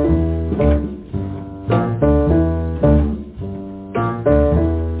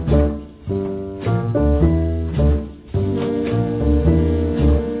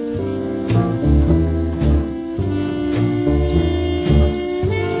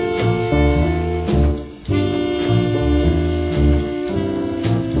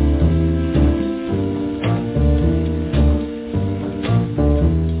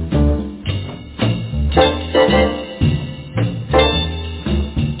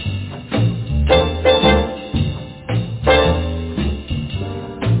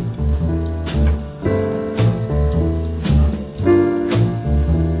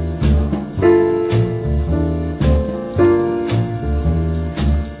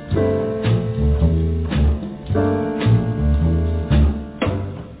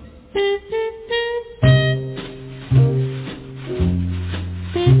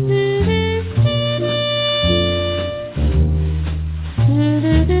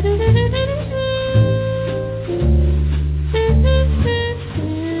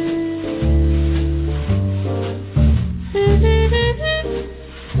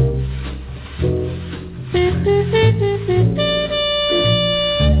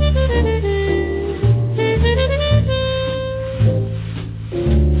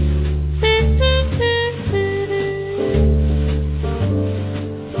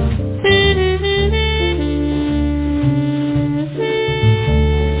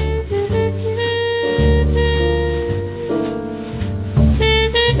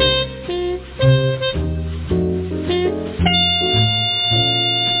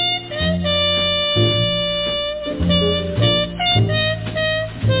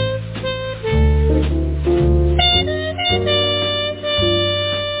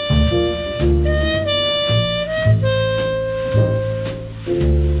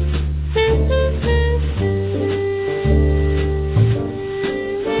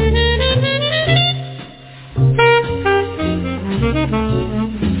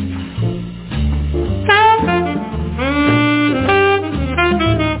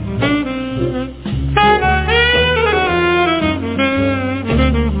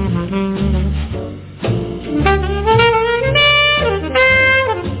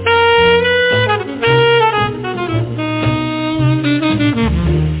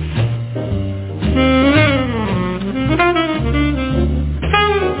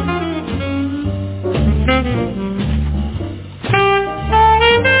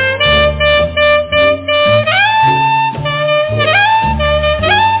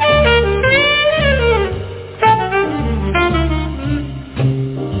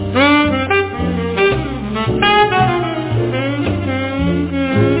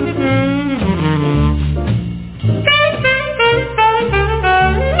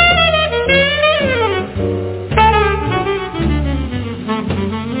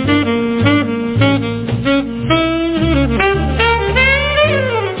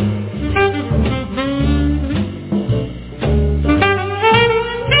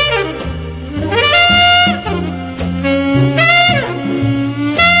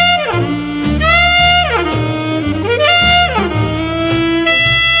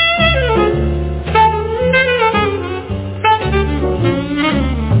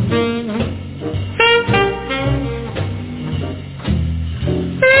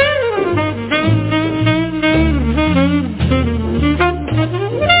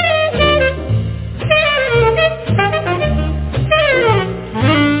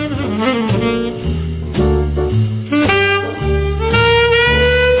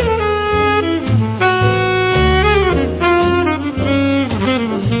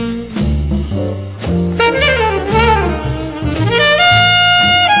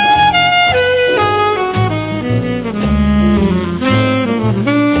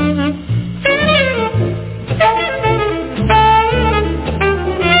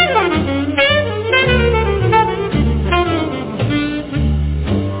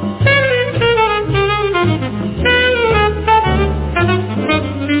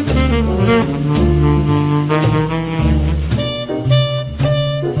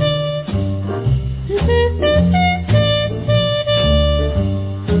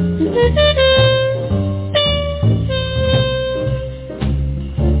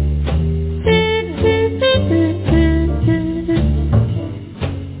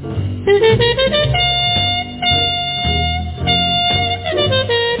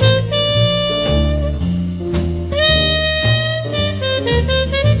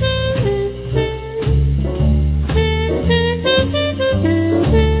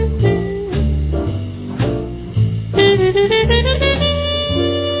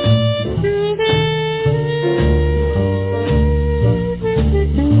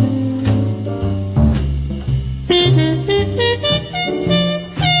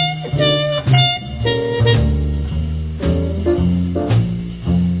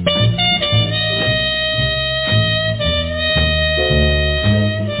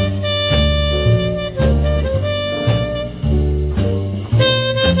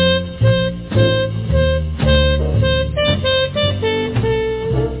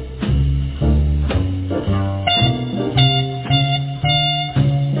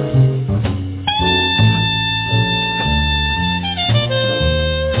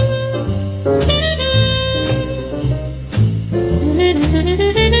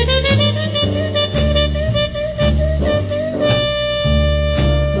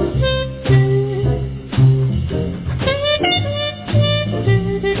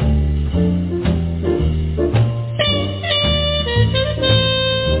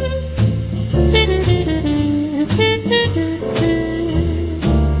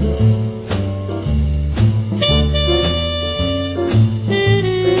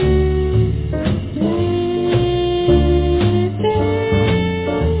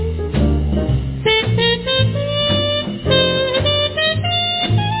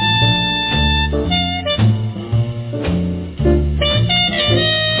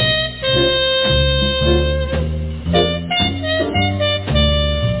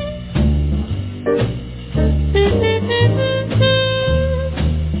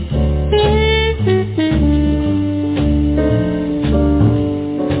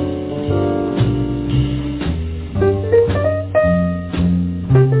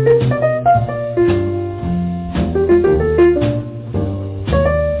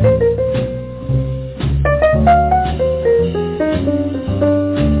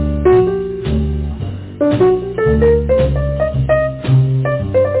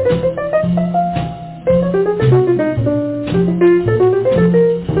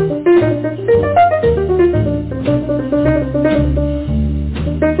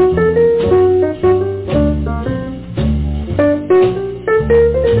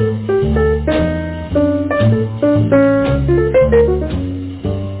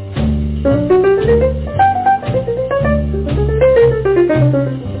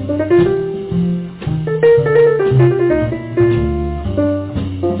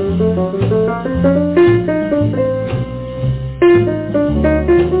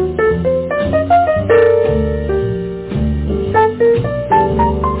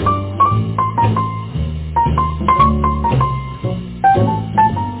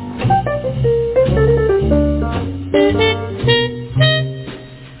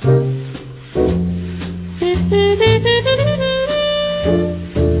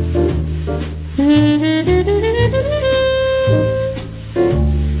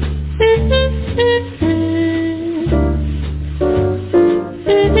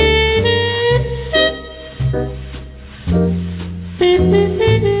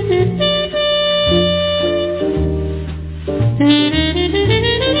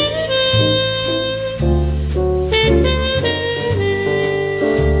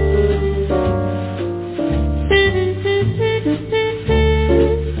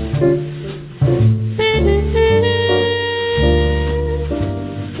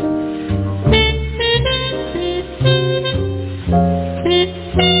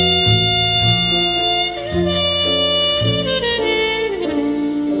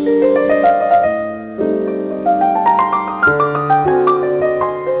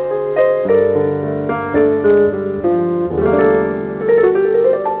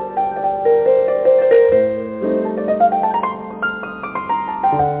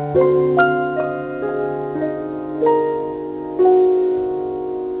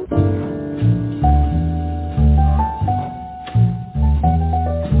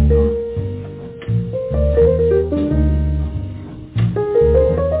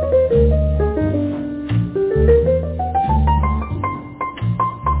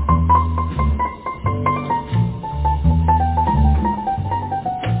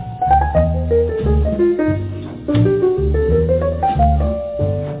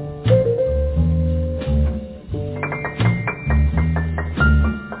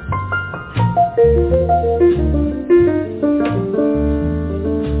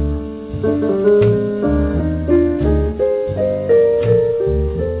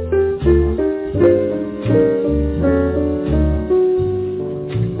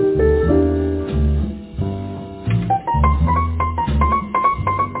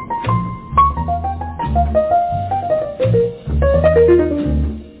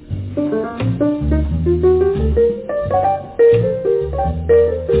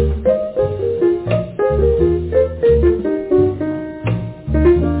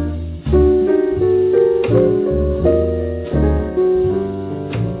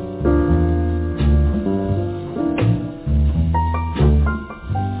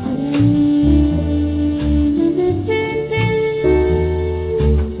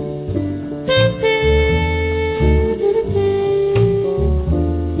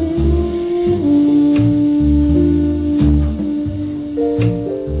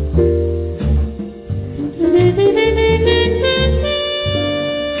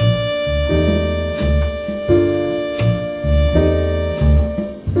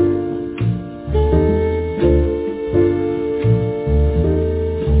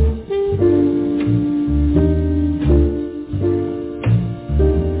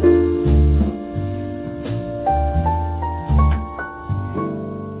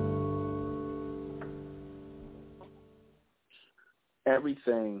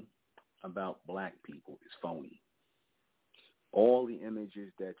 everything about black people is phony. All the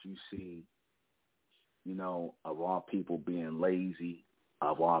images that you see, you know, of our people being lazy,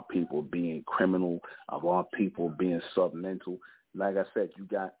 of our people being criminal, of our people being submental. Like I said, you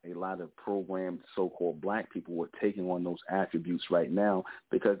got a lot of programmed so-called black people who are taking on those attributes right now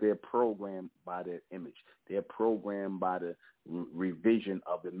because they're programmed by their image. They're programmed by the revision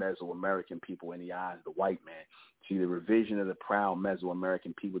of the Mesoamerican people in the eyes of the white man. See, the revision of the proud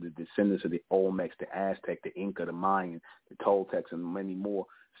Mesoamerican people, the descendants of the Olmecs, the Aztec, the Inca, the Mayan, the Toltecs, and many more.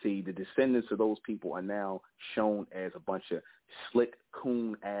 See, the descendants of those people are now shown as a bunch of slick,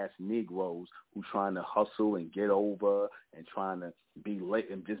 coon-ass Negroes who trying to hustle and get over and trying to be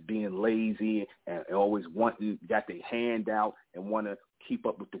late and just being lazy and always wanting, got their hand out and want to keep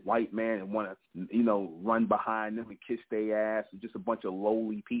up with the white man and want to, you know, run behind them and kiss their ass. And just a bunch of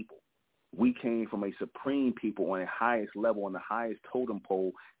lowly people. We came from a supreme people on the highest level, on the highest totem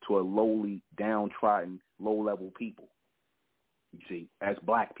pole, to a lowly, downtrodden, low-level people. You see, as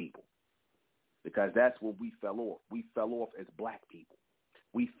black people, because that's where we fell off. We fell off as black people.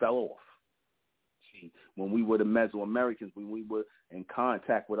 We fell off. See, when we were the Mesoamericans, when we were in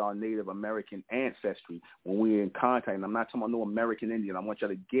contact with our Native American ancestry, when we were in contact, and I'm not talking about no American Indian, I want you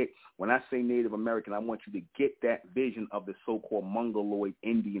to get, when I say Native American, I want you to get that vision of the so-called Mongoloid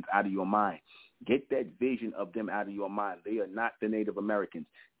Indians out of your mind. Get that vision of them out of your mind. They are not the Native Americans.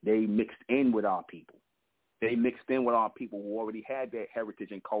 They mixed in with our people. They mixed in with our people who already had that heritage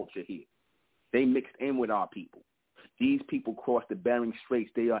and culture here. They mixed in with our people. These people crossed the Bering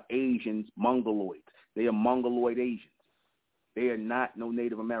Straits. They are Asians, Mongoloids. They are Mongoloid Asians. They are not no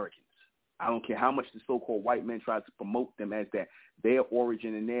Native Americans. I don't care how much the so-called white men try to promote them as that. Their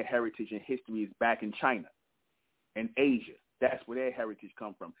origin and their heritage and history is back in China and Asia. That's where their heritage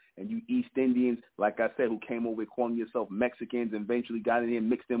come from. And you East Indians, like I said, who came over calling yourself Mexicans and eventually got in here and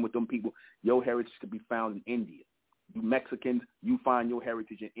mixed in with them people, your heritage could be found in India. You Mexicans, you find your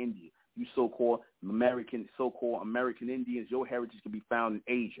heritage in India. You so-called American Indians, your heritage can be found in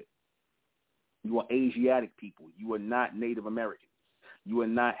Asia. You are Asiatic people. You are not Native Americans. You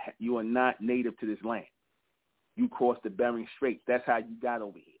are not native to this land. You crossed the Bering Straits. That's how you got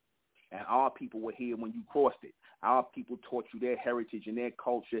over here. And our people were here when you crossed it. Our people taught you their heritage and their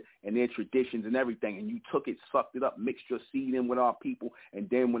culture and their traditions and everything, and you took it, sucked it up, mixed your seed in with our people, and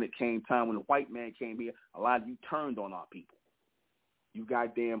then when it came time, when the white man came here, a lot of you turned on our people. You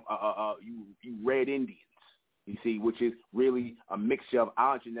goddamn, you red Indians, you see, which is really a mixture of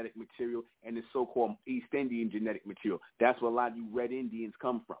our genetic material and the so-called East Indian genetic material. That's where a lot of you red Indians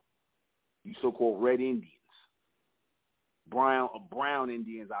come from. You so-called red Indians. Brown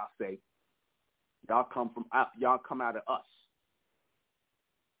Indians, I'll say. Y'all come out of us.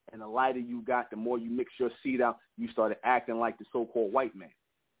 And the lighter you got, the more you mix your seed out, you started acting like the so-called white man.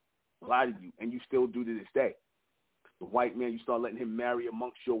 A lot of you, and you still do to this day. The white man, you start letting him marry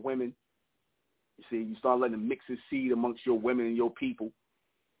amongst your women. You see, you start letting him mix his seed amongst your women and your people.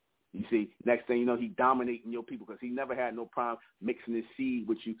 You see, next thing you know, he dominating your people because he never had no problem mixing his seed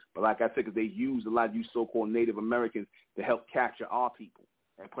with you. But like I said, because they used a lot of you so-called Native Americans to help capture our people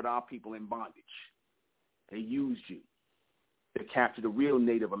and put our people in bondage. They used you to capture the real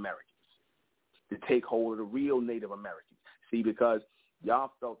Native Americans, to take hold of the real Native Americans. See, because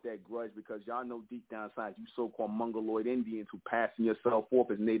y'all felt that grudge because y'all know deep down inside, you so-called Mongoloid Indians who passing yourself off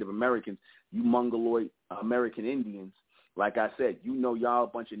as Native Americans, you Mongoloid American Indians, like I said, you know y'all a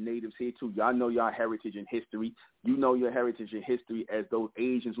bunch of natives here too. Y'all know y'all heritage and history. You know your heritage and history as those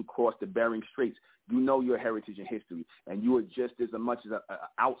Asians who crossed the Bering Straits. You know your heritage and history. And you are just as much as an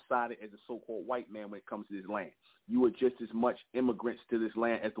outsider as a so-called white man when it comes to this land. You are just as much immigrants to this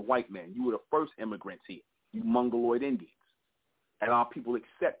land as the white man. You were the first immigrants here, you Mongoloid Indians. And our people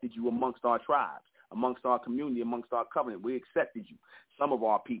accepted you amongst our tribes, amongst our community, amongst our covenant. We accepted you. Some of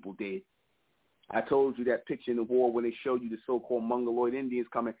our people did. I told you that picture in the war when they showed you the so-called Mongoloid Indians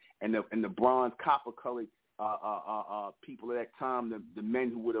coming and the bronze copper-colored people at that time, the men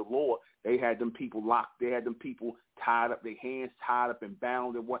who were the law, they had them people locked. They had them people tied up, their hands tied up and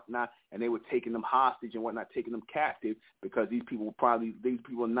bound and whatnot, and they were taking them hostage and whatnot, taking them captive because these people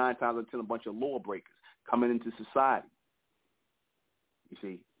are 9 times out of 10 a bunch of lawbreakers coming into society. You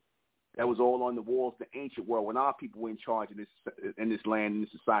see, that was all on the walls of the ancient world when our people were in charge of in this land, in this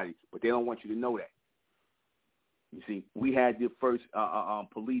society. But they don't want you to know that. You see, we had the first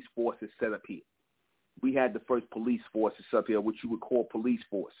police forces set up here. We had the first police forces up here, which you would call police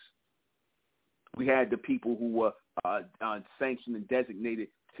force. We had the people who were sanctioned and designated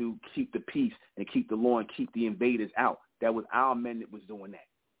to keep the peace and keep the law and keep the invaders out. That was our men that was doing that.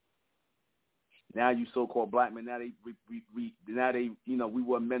 Now you so-called black men, now they, we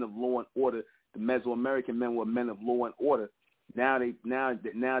were men of law and order. The Mesoamerican men were men of law and order. Now they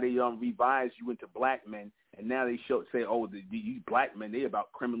revise you into black men, and now they say, oh, these black men, they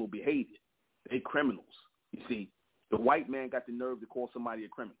about criminal behavior. They criminals. You see, the white man got the nerve to call somebody a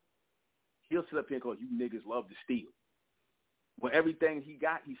criminal. He'll sit up here and go, you niggas love to steal. Well, everything he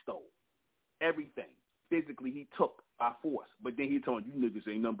got, he stole. Everything. Physically, he took by force. But then he told you niggas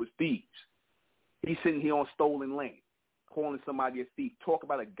ain't nothing but thieves. He's sitting here on stolen land, calling somebody a thief. Talk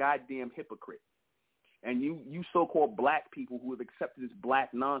about a goddamn hypocrite. And you so-called black people who have accepted this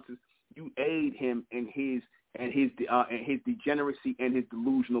black nonsense, you aid him in his degeneracy and his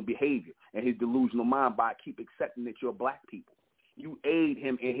delusional behavior and his delusional mind by keep accepting that you're black people. You aid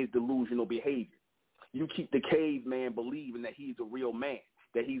him in his delusional behavior. You keep the caveman believing that he's a real man,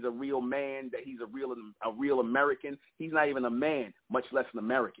 that he's a real man, that he's a real American. He's not even a man, much less an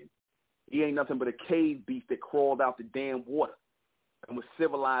American. He ain't nothing but a cave beast that crawled out the damn water and was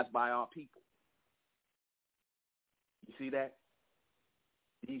civilized by our people. You see that?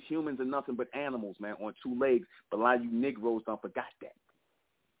 These humans are nothing but animals, man, on two legs. But a lot of you Negroes don't forgot that.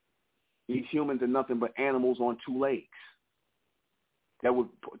 These humans are nothing but animals on two legs. That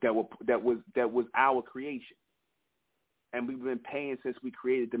was our creation, and we've been paying since we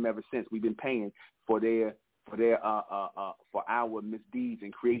created them. Ever since we've been paying for our misdeeds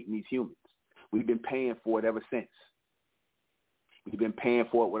in creating these humans. We've been paying for it ever since. We've been paying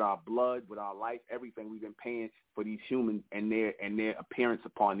for it with our blood, with our life, everything. We've been paying for these humans and their appearance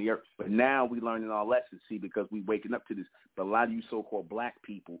upon the earth. But now we're learning our lessons, see, because we're waking up to this. But a lot of you so-called black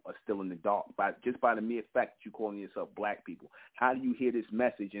people are still in the dark, just by the mere fact that you're calling yourself black people. How do you hear this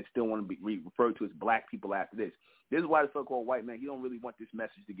message and still want to be referred to as black people after this? This is why the so-called white man, he don't really want this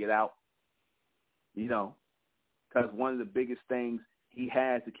message to get out, because one of the biggest things he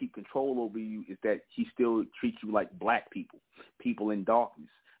has to keep control over you is that he still treats you like black people, people in darkness,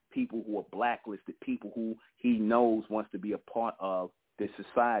 people who are blacklisted, people who he knows wants to be a part of this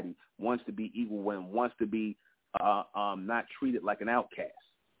society, wants to be equal, wants to be not treated like an outcast,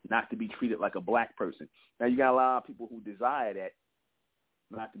 not to be treated like a black person. Now, you got a lot of people who desire that,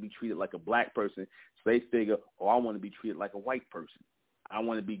 not to be treated like a black person, so they figure, oh, I want to be treated like a white person. I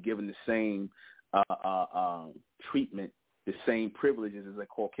want to be given the same treatment, the same privileges as a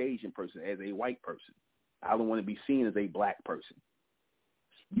Caucasian person, as a white person. I don't want to be seen as a black person.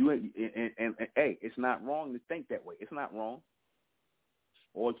 And hey, it's not wrong to think that way. It's not wrong.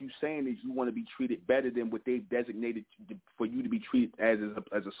 All you saying is you want to be treated better than what they've designated for you to be treated as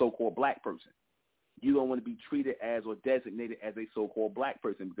a so-called black person. You don't want to be treated as or designated as a so-called black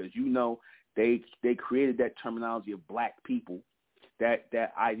person because they created that terminology of black people,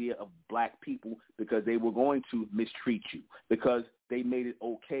 that idea of black people, because they were going to mistreat you, because they made it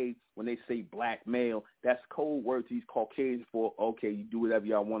okay when they say black male. That's code word to these Caucasians for, okay, you do whatever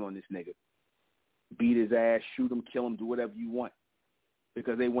y'all want on this nigga. Beat his ass, shoot him, kill him, do whatever you want,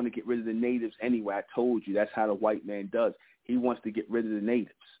 because they want to get rid of the natives anyway. I told you that's how the white man does. He wants to get rid of the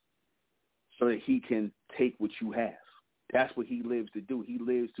natives so that he can take what you have. That's what he lives to do. He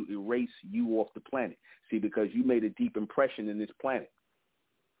lives to erase you off the planet. See, because you made a deep impression in this planet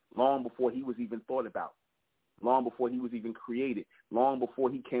long before he was even thought about, long before he was even created, long before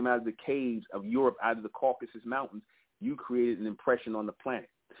he came out of the caves of Europe, out of the Caucasus Mountains. You created an impression on the planet.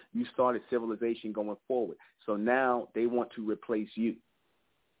 You started civilization going forward. So now they want to replace you.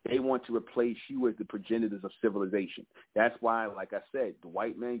 They want to replace you as the progenitors of civilization. That's why, like I said, the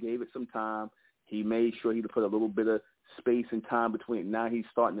white man gave it some time. He made sure he put a little bit of space and time between it. Now he's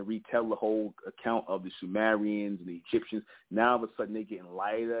starting to retell the whole account of the Sumerians and the Egyptians. Now all of a sudden they're getting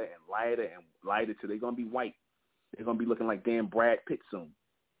lighter and lighter and lighter till they're going to be white. They're going to be looking like damn Brad Pitt soon.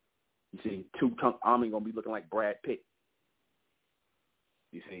 You see, Two-Tongue Army going to be looking like Brad Pitt.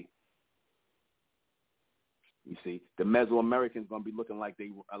 You see, the Mesoamericans going to be looking like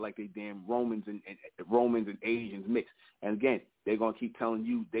they damn Romans and Asians mixed. And again, they're going to keep telling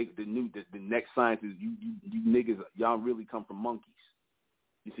you the next science is you niggas, y'all really come from monkeys.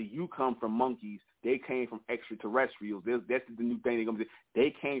 You see, you come from monkeys. They came from extraterrestrials. That's the new thing they're going to say.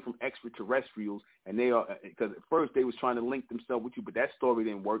 They came from extraterrestrials, and they are, because at first they was trying to link themselves with you, but that story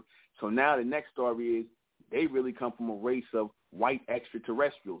didn't work. So now the next story is they really come from a race of white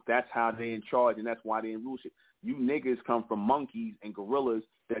extraterrestrials. That's how they're in charge, and that's why they're in rule shit. You niggas come from monkeys and gorillas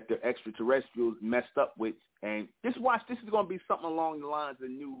that the extraterrestrials messed up with. And just watch, this is going to be something along the lines of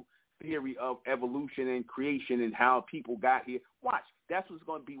a new theory of evolution and creation and how people got here. Watch, that's what's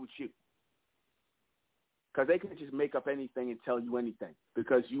going to be with you. Because they can just make up anything and tell you anything.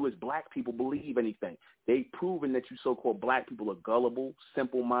 Because you as black people believe anything. They've proven that you so-called black people are gullible,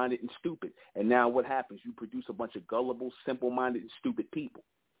 simple-minded, and stupid. And now what happens? You produce a bunch of gullible, simple-minded, and stupid people.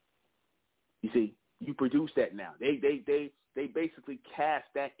 You see, you produce that now. They basically cast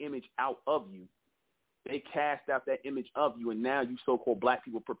that image out of you. They cast out that image of you, and now you so-called black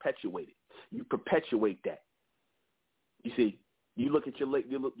people perpetuate it. You perpetuate that. You see, you look at your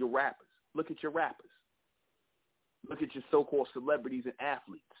rappers. Look at your rappers. Look at your so-called celebrities and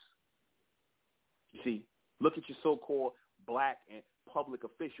athletes. You see, look at your so-called black and public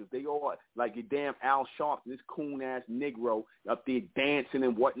officials. They all like your damn Al Sharpton, this coon-ass Negro up there dancing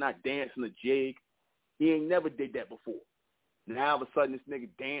and whatnot, dancing a jig. He ain't never did that before. Now all of a sudden this nigga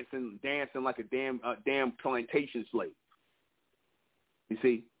dancing like a damn plantation slave. You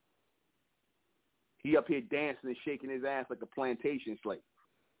see, he up here dancing and shaking his ass like a plantation slave,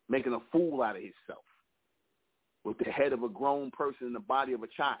 making a fool out of himself. With the head of a grown person in the body of a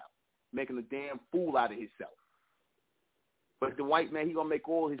child, making a damn fool out of himself. But the white man, he going to make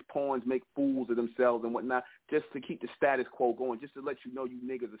all his pawns make fools of themselves and whatnot just to keep the status quo going, just to let you know you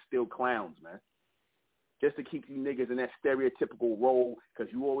niggas are still clowns, man. Just to keep you niggas in that stereotypical role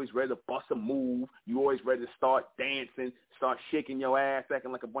because you always ready to bust a move. You always ready to start dancing, start shaking your ass,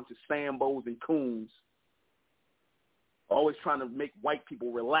 acting like a bunch of Sambos and coons. Always trying to make white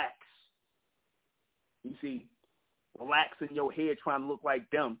people relax. You see, relaxing your head trying to look like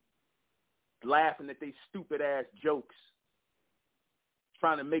them, laughing at they stupid-ass jokes,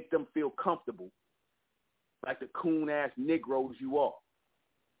 trying to make them feel comfortable like the coon-ass Negroes you are.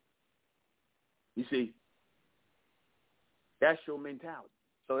 You see, that's your mentality.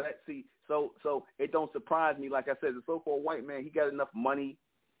 So it don't surprise me. Like I said, the so-called white man, he got enough money.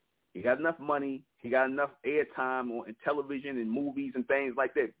 He got enough airtime on television and movies and things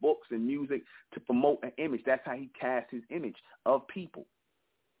like that, books and music to promote an image. That's how he casts his image of people.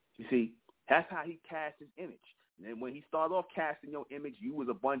 You see, that's how he casts his image. And then when he started off casting your image, you was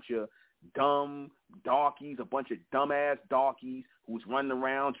a bunch of dumb darkies, a bunch of dumbass darkies who was running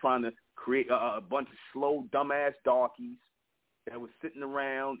around trying to create a bunch of slow dumbass darkies that was sitting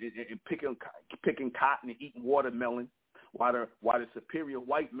around and picking cotton and eating watermelon. While the superior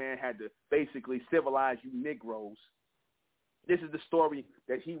white man had to basically civilize you Negroes. This is the story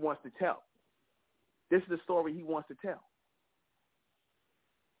that he wants to tell. This is the story he wants to tell.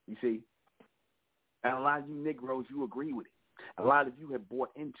 You see? And a lot of you Negroes, you agree with it. A lot of you have bought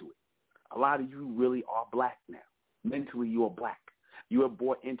into it. A lot of you really are black now. Mentally, you are black. You have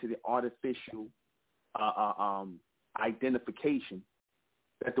bought into the artificial identification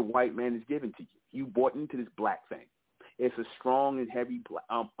that the white man is giving to you. You bought into this black thing. It's a strong and heavy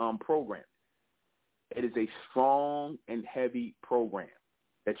program. It is a strong and heavy program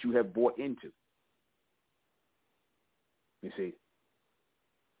that you have bought into. You see?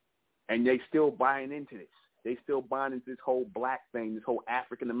 And they still buying into this. They still buying into this whole black thing, this whole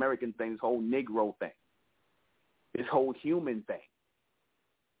African-American thing, this whole Negro thing, this whole human thing.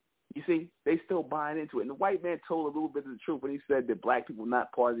 You see? They still buying into it. And the white man told a little bit of the truth when he said that black people are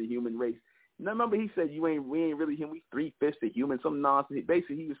not part of the human race. Now, remember he said we ain't really human. We 3/5 of human, some nonsense.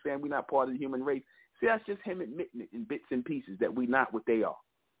 Basically, he was saying we're not part of the human race. See, that's just him admitting it in bits and pieces that we're not what they are.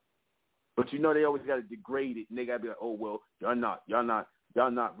 But you know they always got to degrade it, and they got to be like, oh well, y'all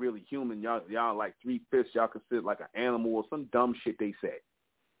not really human. Y'all like 3/5. Y'all considered like an animal or some dumb shit they said.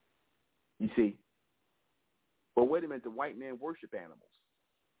 You see. But wait a minute, the white man worships animals.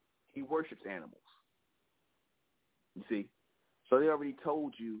 He worships animals. You see. So they already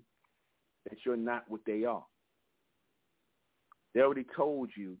told you that you're not what they are. They already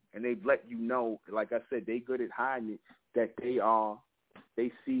told you, and they've let you know, like I said, they good at hiding it, that they are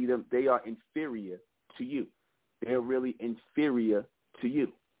inferior to you. They're really inferior to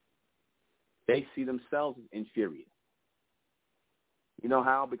you. They see themselves as inferior. You know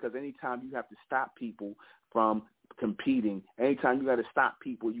how? Because anytime you have to stop people from competing, anytime you got to stop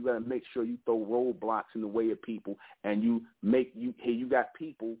people, you got to make sure you throw roadblocks in the way of people, and you got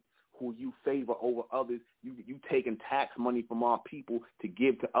people who you favor over others. You taking tax money from our people to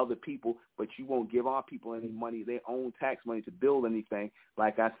give to other people, but you won't give our people any money, their own tax money to build anything.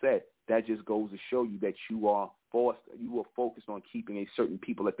 Like I said, that just goes to show you that you are focused on keeping a certain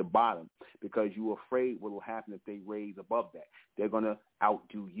people at the bottom because you're afraid what will happen if they raise above that. They're going to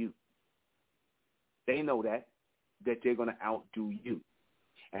outdo you. They know that they're going to outdo you.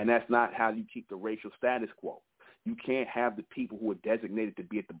 And that's not how you keep the racial status quo. You can't have the people who are designated to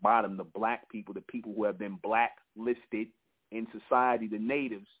be at the bottom, the black people, the people who have been blacklisted in society, the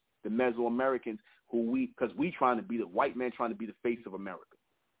natives, the Mesoamericans, because we trying to be the white man trying to be the face of America.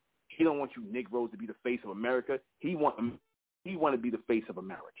 He don't want you Negroes to be the face of America. He want to be the face of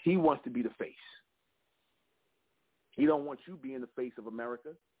America. He wants to be the face. He don't want you being the face of America.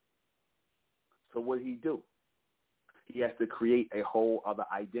 So what did he do? He has to create a whole other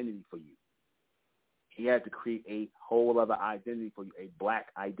identity for you. He had to create a whole other identity for you, a black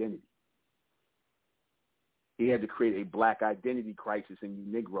identity. He had to create a black identity crisis in you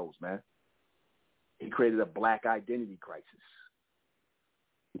Negroes, man. He created a black identity crisis.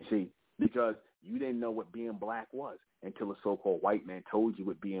 You see, because you didn't know what being black was until a so-called white man told you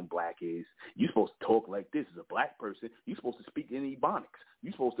what being black is. You're supposed to talk like this as a black person. You're supposed to speak in Ebonics.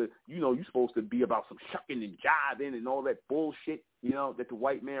 You're supposed to, you're supposed to be about some shucking and jiving and all that bullshit, that the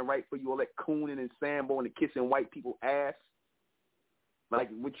white man write for you, all that cooning and sambo and the kissing white people ass. Like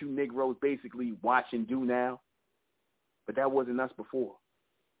what you Negroes basically watch and do now. But that wasn't us before.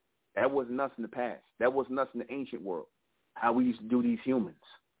 That wasn't us in the past. That wasn't us in the ancient world. How we used to do these humans,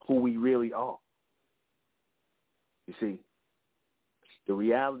 who we really are. You see, the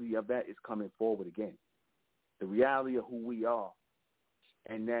reality of that is coming forward again. The reality of who we are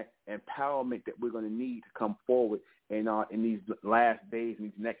and that empowerment that we're going to need to come forward in these last days and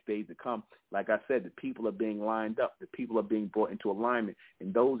these next days to come. Like I said, the people are being lined up. The people are being brought into alignment.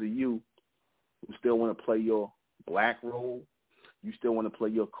 And those of you who still want to play your black role, you still want to play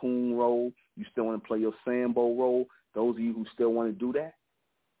your coon role, you still want to play your Sambo role, those of you who still want to do that,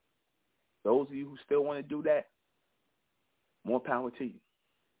 more power to you.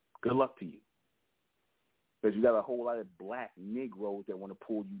 Good luck to you. Because you got a whole lot of black Negroes that want to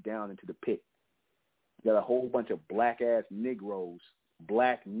pull you down into the pit. You got a whole bunch of black-ass Negroes,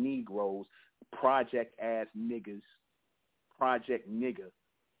 project-ass niggas, project-ass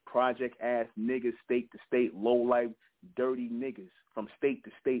niggas, state to state, low-life, dirty niggas from state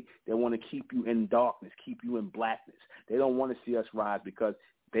to state that want to keep you in darkness, keep you in blackness. They don't want to see us rise because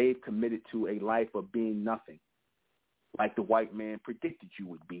they've committed to a life of being nothing. Like the white man predicted you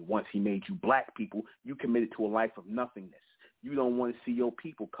would be. Once he made you black people, you committed to a life of nothingness. You don't want to see your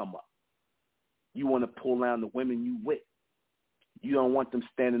people come up. You want to pull down the women you with. You don't want them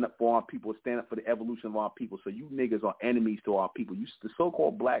standing up for our people, stand up for the evolution of our people. So you niggas are enemies to our people. The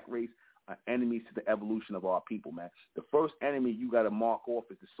so-called black race are enemies to the evolution of our people, man. The first enemy you got to mark off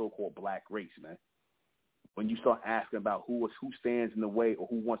is the so-called black race, man. When you start asking about who stands in the way or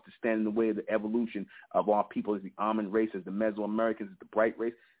who wants to stand in the way of the evolution of our people, is the almond race, is the Mesoamericans, is the bright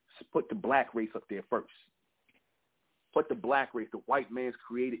race, put the black race up there first. Put the black race, the white man's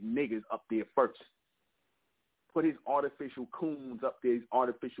created niggas up there first. Put his artificial coons up there, his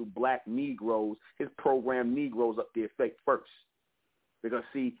artificial black Negroes, his programmed Negroes up there first. Because,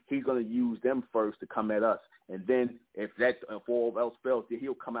 see, he's going to use them first to come at us. And then if all else fails, then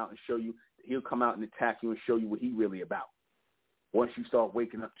he'll come out and show you. He'll come out and attack you and show you what he really about. Once you start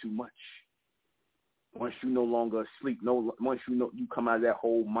waking up too much, once you no longer asleep, once you come out of that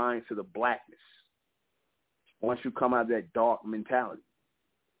whole mindset of blackness, once you come out of that dark mentality,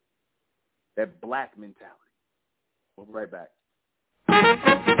 that black mentality. We'll be right back.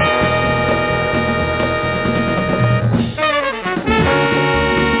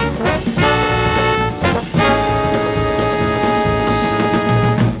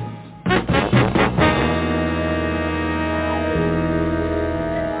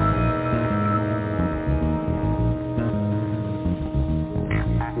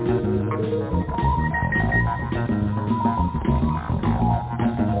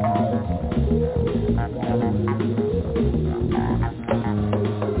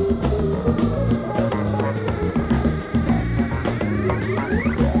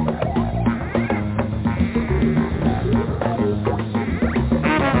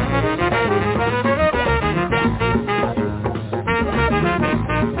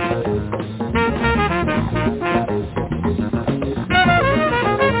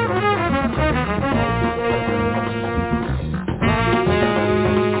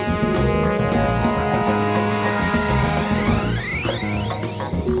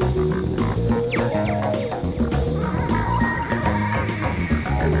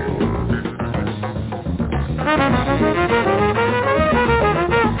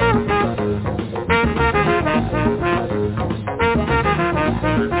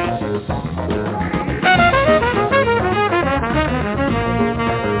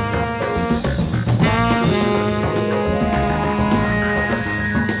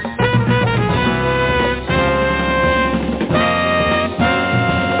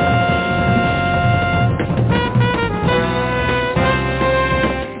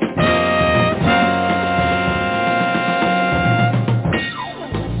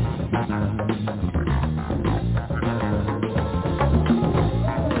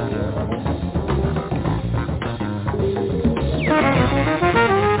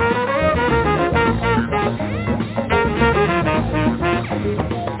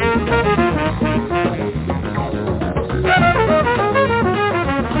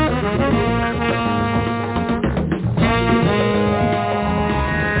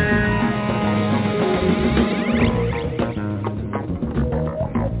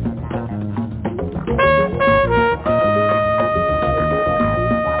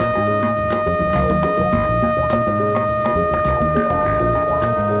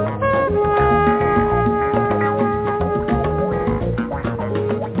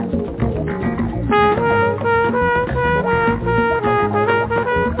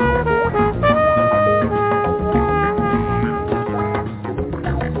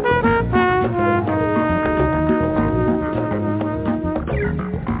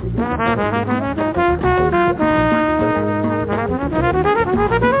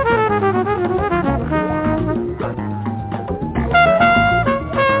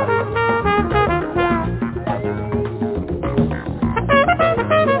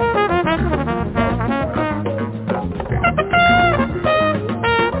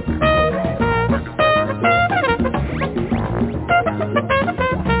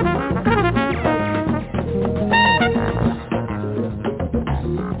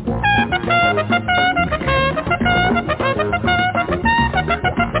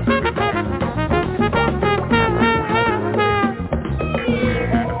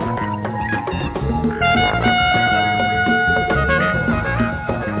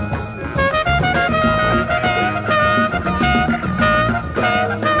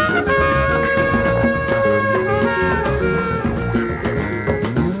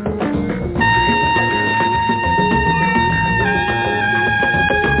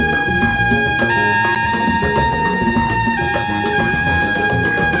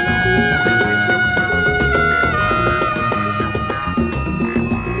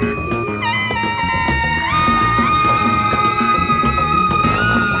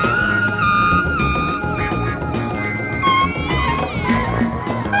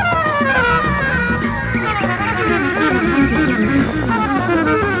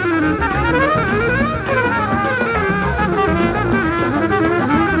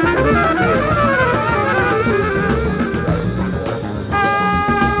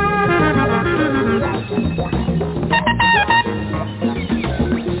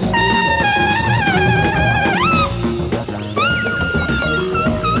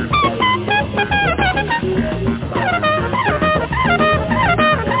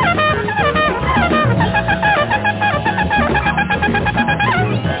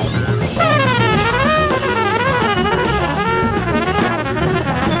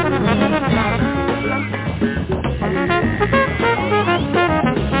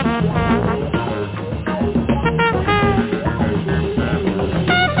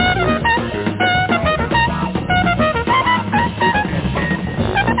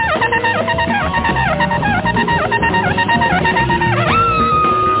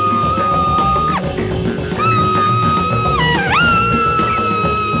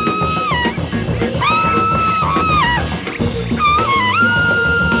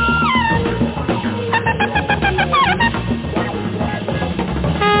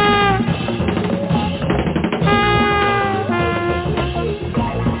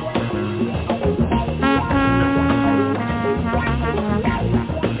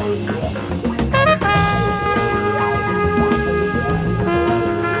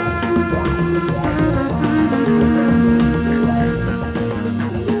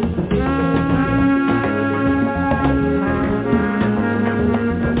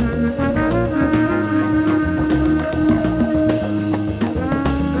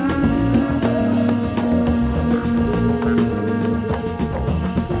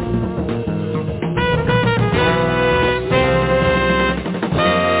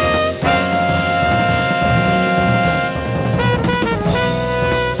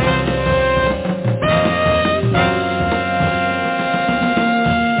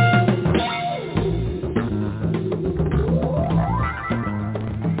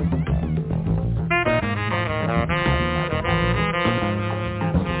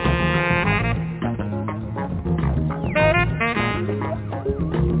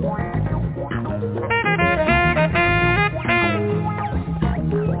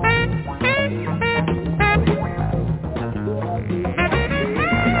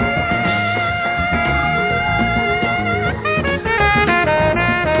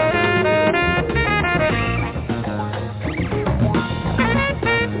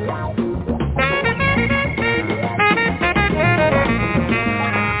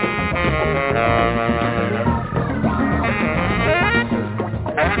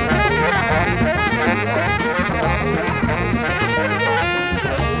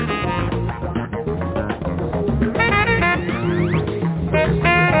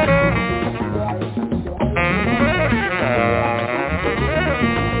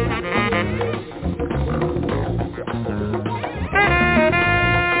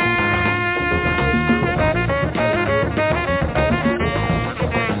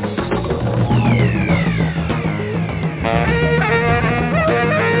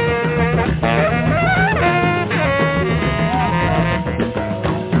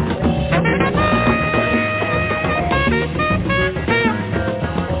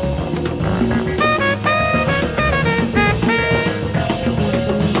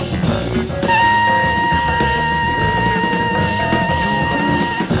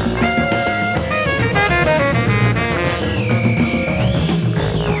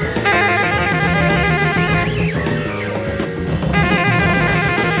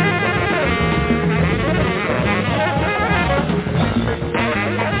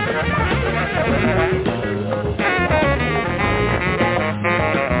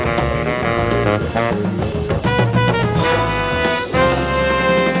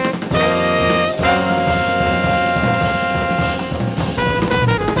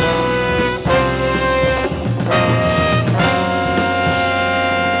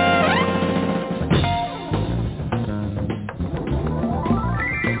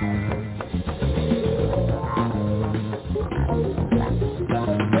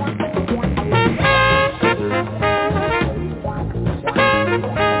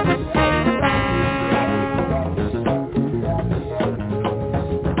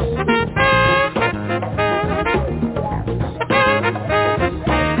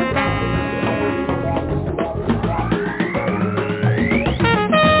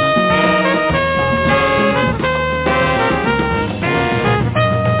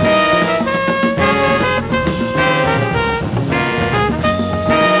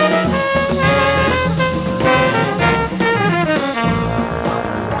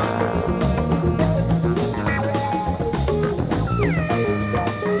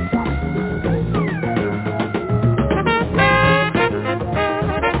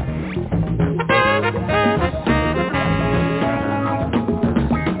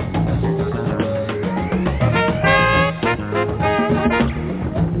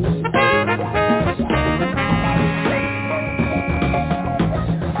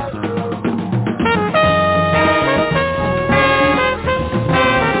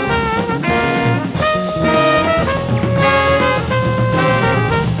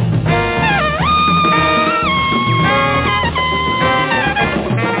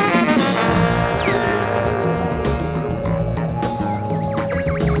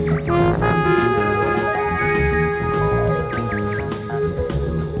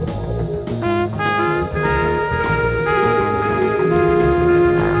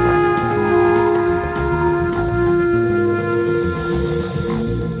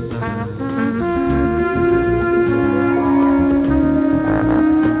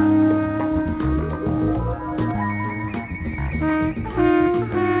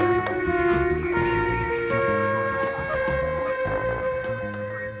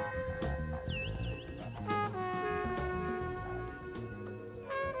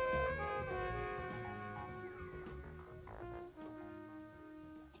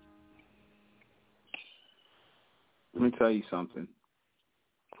 Let me tell you something.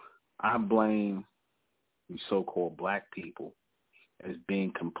 I blame you so-called black people as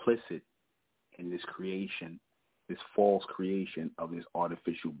being complicit in this creation, this false creation of this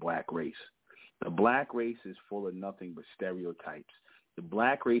artificial black race. The black race is full of nothing but stereotypes. The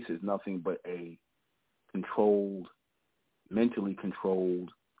black race is nothing but a controlled, mentally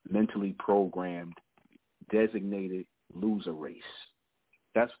programmed, designated loser race.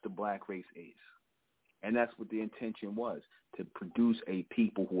 That's what the black race is. And that's what the intention was, to produce a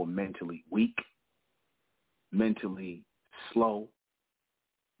people who are mentally weak, mentally slow,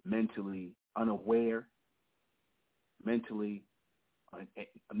 mentally unaware, mentally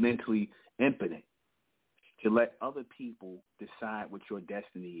impotent, to let other people decide what your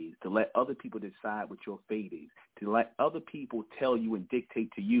destiny is, to let other people decide what your fate is, to let other people tell you and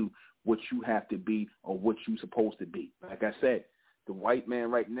dictate to you what you have to be or what you're supposed to be. Like I said, the white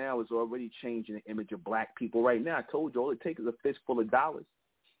man right now is already changing the image of black people right now. I told you all it takes is a fistful of dollars.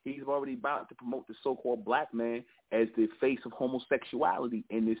 He's already about to promote the so-called black man as the face of homosexuality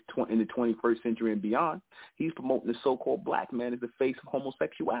in the 21st century and beyond. He's promoting the so-called black man as the face of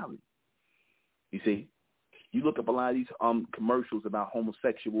homosexuality. You see, you look up a lot of these commercials about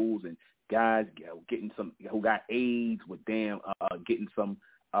homosexuals and guys getting some who got AIDS with getting some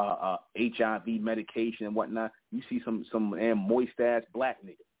HIV medication and whatnot. You see some moist ass black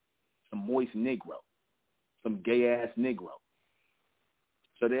nigga, some moist Negro, some gay ass Negro.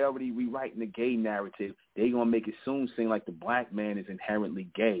 So they already rewriting the gay narrative. They gonna make it soon seem like the black man is inherently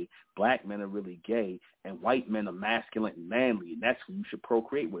gay. Black men are really gay, and white men are masculine and manly, and that's who you should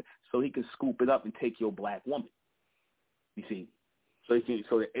procreate with. So he can scoop it up and take your black woman. You see, so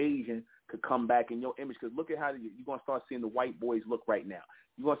the Asian could come back in your image. Because look at how you're gonna start seeing the white boys look right now.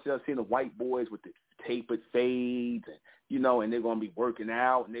 You're gonna start seeing the white boys with the tapered fades, and and they're gonna be working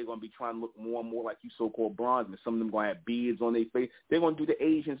out, and they're gonna be trying to look more and more like you so-called bronze men. Some of them gonna have beards on their face. They're gonna do the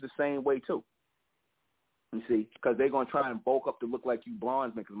Asians the same way too. You see, because they're gonna try and bulk up to look like you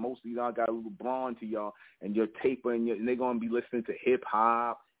bronze men. Because most of y'all got a little blonde to y'all, and your taper, and they're gonna be listening to hip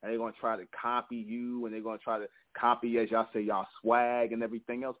hop, and they're gonna try to copy you, and they're gonna try to copy, as y'all say, y'all swag and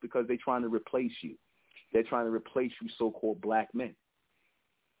everything else, because they're trying to replace you. They're trying to replace you so-called black men.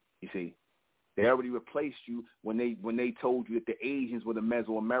 You see, they already replaced you when they told you that the Asians were the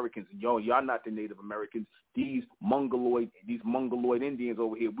Mesoamericans. Y'all not the Native Americans. These Mongoloid Indians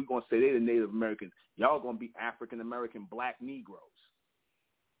over here, we're going to say they're the Native Americans. Y'all going to be African American black Negroes.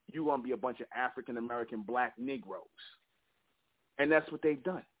 You're going to be a bunch of African American black Negroes. And that's what they've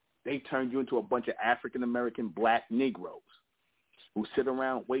done. They turned you into a bunch of African American black Negroes who sit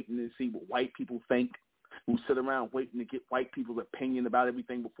around waiting to see what white people think, who sit around waiting to get white people's opinion about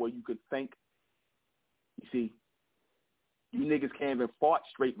everything before you could think. You see, you niggas can't even fart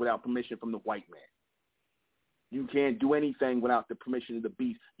straight without permission from the white man. You can't do anything without the permission of the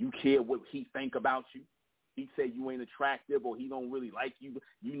beast. You care what he think about you. He say you ain't attractive or he don't really like you.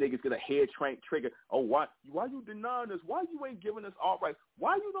 You niggas get a hair trigger. Oh, why you denying us? Why you ain't giving us all right?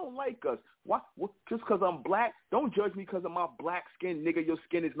 Why you don't like us? Why? Just because I'm black? Don't judge me because of my black skin, nigga. Your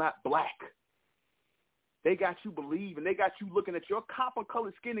skin is not black. They got you believing. They got you looking at your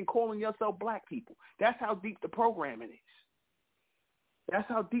copper-colored skin and calling yourself black people. That's how deep the programming is. That's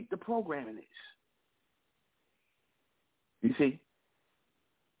how deep the programming is. You see?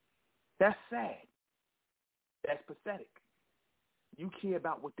 That's sad. That's pathetic. You care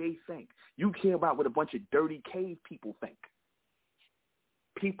about what they think. You care about what a bunch of dirty cave people think.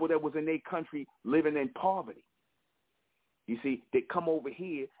 People that was in their country living in poverty. You see, they come over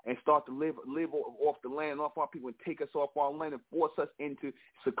here and start to live off the land, off our people, and take us off our land and force us into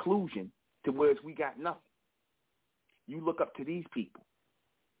seclusion to where we got nothing. You look up to these people,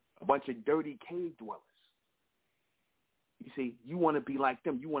 a bunch of dirty cave dwellers. You see, you want to be like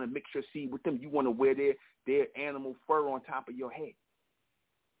them. You want to mix your seed with them. You want to wear their animal fur on top of your head.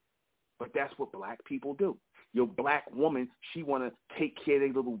 But that's what black people do. Your black woman, she want to take care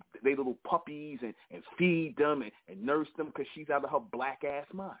of their little puppies and feed them and nurse them because she's out of her black-ass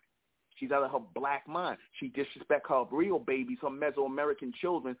mind. She's out of her black mind. She disrespect her real babies, her Mesoamerican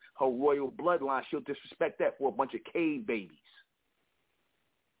children, her royal bloodline. She'll disrespect that for a bunch of cave babies.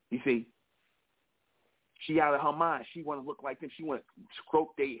 You see? She out of her mind. She want to look like them. She want to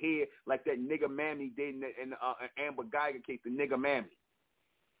stroke their hair like that nigga Mammy did in the Amber Geiger case, the nigga Mammy.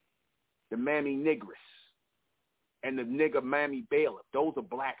 The Mammy Negress. And the nigga Mammy Bailiff. Those are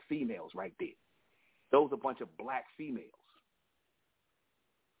black females right there. Those are a bunch of black females.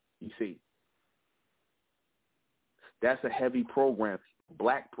 You see. That's a heavy program.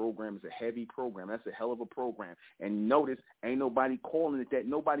 Black program is a heavy program. That's a hell of a program. And notice, ain't nobody calling it that.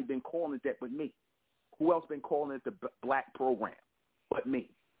 Nobody been calling it that but me. Who else been calling it the black program but me?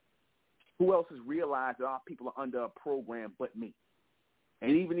 Who else has realized that our people are under a program but me?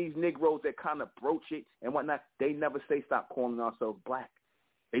 And even these Negroes that kind of broach it and whatnot, they never say stop calling ourselves black.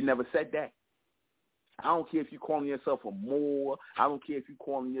 They never said that. I don't care if you're calling yourself a Moor. I don't care if you're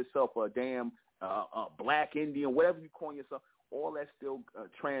calling yourself a damn black Indian, whatever you call yourself. All that still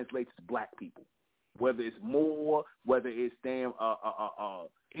translates to black people. Whether it's Moor, whether it's damn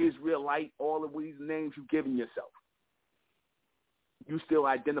Israelite, all of these names you've given yourself. You still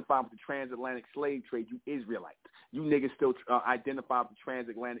identify with the transatlantic slave trade, you Israelites. You niggas still identify with the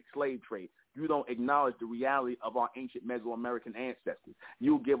transatlantic slave trade. You don't acknowledge the reality of our ancient Mesoamerican ancestors.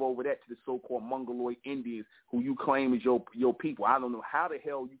 You give over that to the so-called Mongoloid Indians who you claim is your people. I don't know how the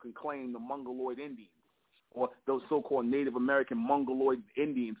hell you can claim the Mongoloid Indians or those so-called Native American Mongoloid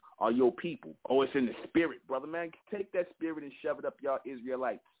Indians are your people. Oh, it's in the spirit, brother, man. Take that spirit and shove it up y'all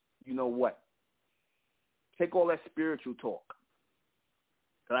Israelites. You know what? Take all that spiritual talk.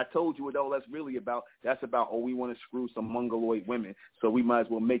 And I told you what all that's really about. That's about, oh, we want to screw some Mongoloid women, so we might as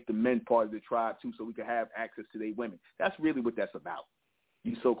well make the men part of the tribe too so we can have access to their women. That's really what that's about.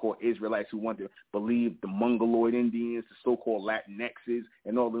 You so-called Israelites who want to believe the Mongoloid Indians, the so-called Latinxes,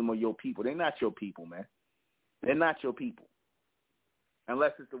 and all of them are your people. They're not your people, man. They're not your people.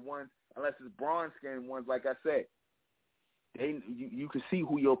 Unless it's bronze-skinned ones, like I said. You can see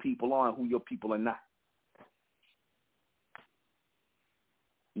who your people are and who your people are not.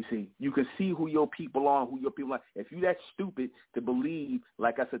 You see, you can see who your people are and who your people are. If you're that stupid to believe,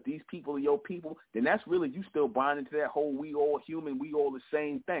 like I said, these people are your people, then that's really you still buying into that whole we all human, we all the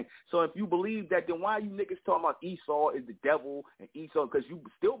same thing. So if you believe that, then why are you niggas talking about Esau is the devil and Esau? Because you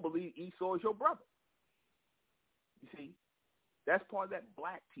still believe Esau is your brother. You see, that's part of that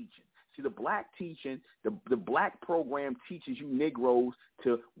black teaching. See, the black teaching, the black program teaches you Negroes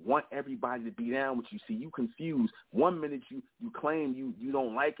to want everybody to be down with you. See, you confused. 1 minute you claim you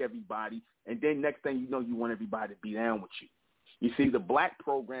don't like everybody, and then next thing you know, you want everybody to be down with you. You see, the black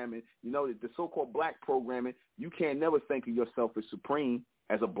programming, the so-called black programming, you can't never think of yourself as supreme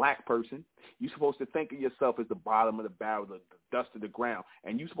as a black person. You're supposed to think of yourself as the bottom of the barrel, the dust of the ground.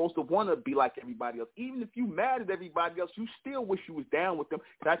 And you're supposed to want to be like everybody else. Even if you're mad at everybody else, you still wish you was down with them.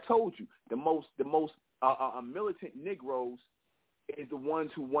 Because I told you, the most militant Negroes is the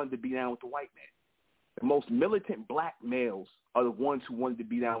ones who wanted to be down with the white man. The most militant black males are the ones who wanted to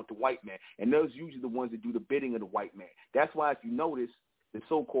be down with the white man. And those are usually the ones that do the bidding of the white man. That's why if you notice, the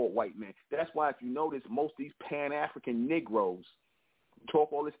so-called white man, that's why if you notice, most of these Pan-African Negroes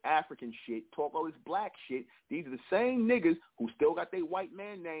talk all this African shit, talk all this black shit. These are the same niggas who still got their white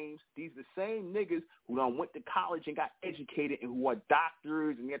man names. These are the same niggas who done went to college and got educated and who are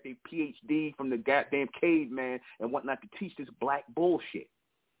doctors and got their PhD from the goddamn caveman and whatnot to teach this black bullshit.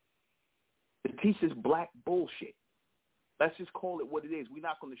 To teach this black bullshit. Let's just call it what it is. We're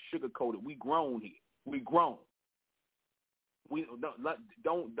not going to sugarcoat it. We grown here. We grown. We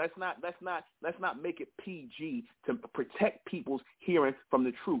don't. Let's not make it PG to protect people's hearing from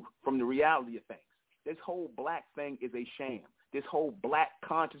the truth, from the reality of things. This whole black thing is a sham. This whole black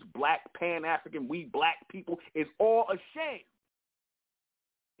conscious, black Pan-African, we black people is all a sham.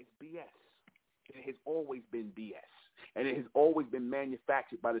 It's BS. It has always been BS, and it has always been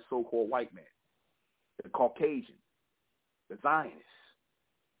manufactured by the so-called white man, the Caucasian, the Zionists,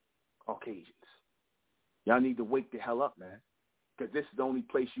 Caucasians. Y'all need to wake the hell up, man. Because this is the only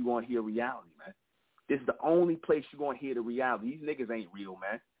place you're going to hear reality, man. This is the only place you're going to hear the reality. These niggas ain't real,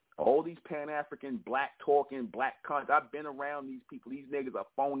 man. All these Pan-African, black-talking, black cons, I've been around these people. These niggas are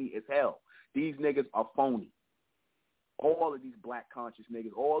phony as hell. These niggas are phony. All of these black conscious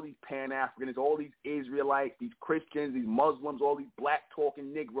niggas, all these Pan-Africans, all these Israelites, these Christians, these Muslims, all these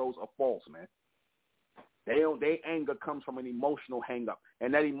black-talking Negroes are false, man. Their anger comes from an emotional hang-up.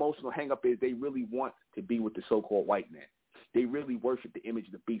 And that emotional hang-up is they really want to be with the so-called white man. They really worship the image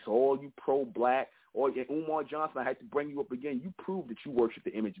of the beast. So all you pro-black, Umar Johnson, I had to bring you up again. You proved that you worship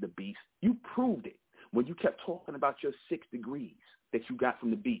the image of the beast. You proved it when you kept talking about your 6 degrees that you got from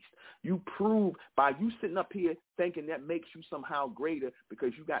the beast. You proved by you sitting up here thinking that makes you somehow greater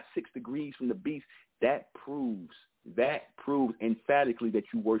because you got 6 degrees from the beast. That proves emphatically that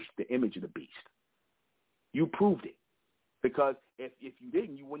you worship the image of the beast. You proved it. Because if you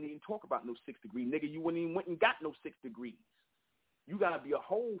didn't, you wouldn't even talk about no 6 degree. Nigga, you wouldn't even went and got no 6 degrees. You got to be a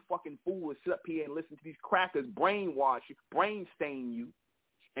whole fucking fool to sit up here and listen to these crackers brainwash you, brain stain you,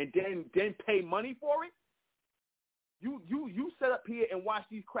 and then pay money for it? You sit up here and watch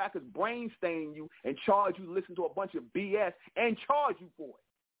these crackers brain stain you and charge you to listen to a bunch of BS and charge you for it.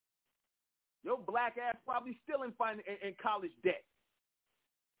 Your black ass probably still in college debt.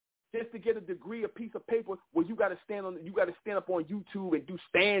 just to get a degree, a piece of paper where you got to stand up on YouTube and do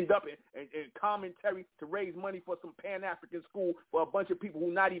stand up and commentary to raise money for some Pan-African school for a bunch of people who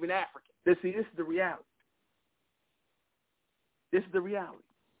are not even African. This is the reality. This is the reality.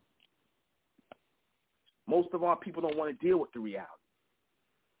 Most of our people don't want to deal with the reality.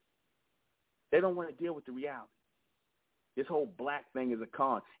 They don't want to deal with the reality. This whole black thing is a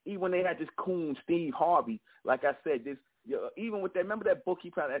con. Even when they had this coon Steve Harvey, like I said, even with that, remember that book he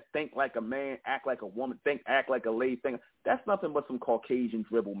probably had, Think Like a Man, Act Like a Woman, Act Like a Lady thing? That's nothing but some Caucasian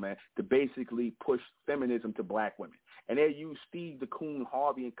dribble, man, to basically push feminism to black women. And they used Steve the Coon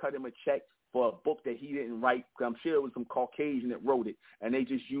Harvey and cut him a check for a book that he didn't write. I'm sure it was some Caucasian that wrote it, and they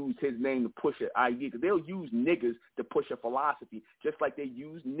just used his name to push an idea. Because they'll use niggas to push a philosophy, just like they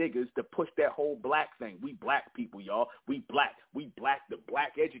use niggas to push that whole black thing. We black people, y'all. We black, the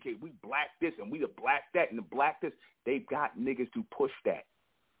black educate. We black this, and we the black that, and the black this. They've got niggas to push that.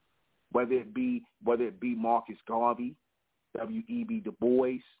 Whether it be Marcus Garvey, W.E.B. Du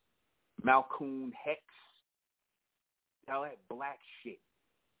Bois, Malcolm X, all that black shit.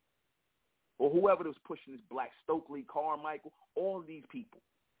 Or whoever was pushing this black, Stokely Carmichael, all of these people.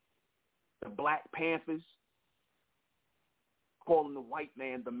 The Black Panthers, calling the white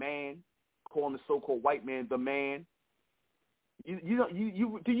man the man, calling the so-called white man the man. Do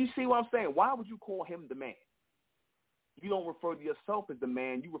you see what I'm saying? Why would you call him the man? You don't refer to yourself as the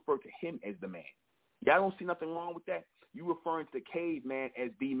man. You refer to him as the man. Y'all don't see nothing wrong with that? You referring to the caveman as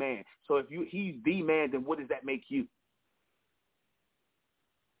the man. So if he's the man, then what does that make you?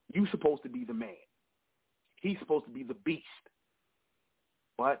 You're supposed to be the man. He's supposed to be the beast.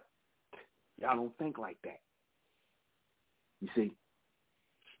 But y'all don't think like that. You see,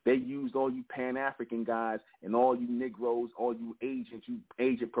 they used all you Pan-African guys and all you Negroes, all you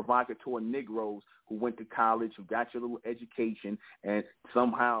agent provocateur Negroes who went to college, who got your little education, and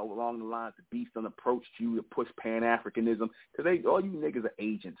somehow along the lines the beast done approached you to push Pan-Africanism. Because all you niggas are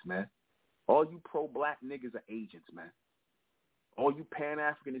agents, man. All you pro-black niggas are agents, man. All you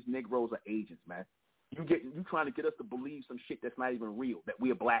Pan-Africanist Negroes are agents, man. You trying to get us to believe some shit that's not even real, that we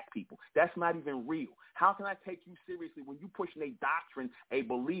are black people. That's not even real. How can I take you seriously when you pushing a doctrine, a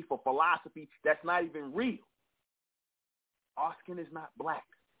belief, a philosophy that's not even real? Our skin is not black.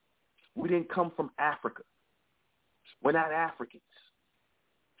 We didn't come from Africa. We're not Africans.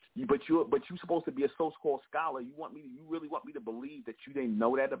 But you're supposed to be a so-called scholar. You really want me to believe that you didn't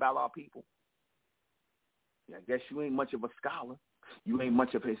know that about our people? I guess you ain't much of a scholar. You ain't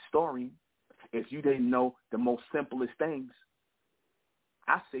much of a historian. If you didn't know the most simplest things,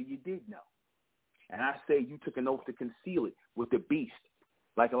 I say you did know. And I say you took an oath to conceal it with the beast,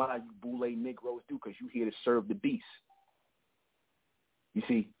 like a lot of you Boule Negroes do, because you here to serve the beast. You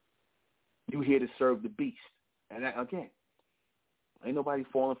see, you here to serve the beast. And that, again, ain't nobody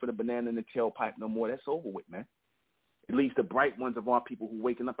falling for the banana in the tailpipe no more. That's over with, man. At least the bright ones of our people who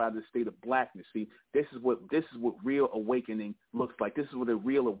waking up out of the state of blackness. See, this is what real awakening looks like. This is what a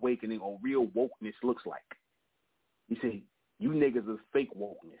real awakening or real wokeness looks like. You see, you niggas are fake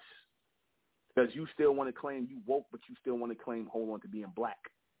wokeness. Because you still want to claim you woke, but you still want to claim hold on to being black,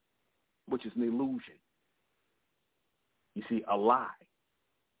 which is an illusion. You see, a lie.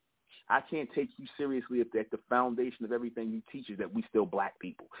 I can't take you seriously if at the foundation of everything you teach is that we still black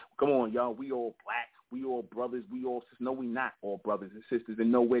people. Come on, y'all. We all black. We all brothers. We all sisters. No, we not all brothers and sisters.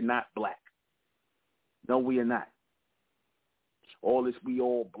 And no, we're not black. No, we are not. All this, we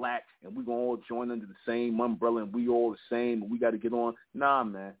all black, and we going to all join under the same umbrella, and we all the same, and we got to get on. Nah,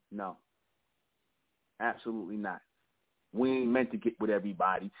 man. No. Absolutely not. We ain't meant to get with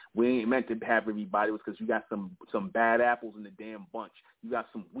everybody. We ain't meant to have everybody. It's because you got some bad apples in the damn bunch. You got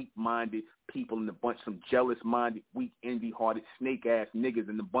some weak-minded people in the bunch, some jealous-minded, weak, envy-hearted, snake-ass niggas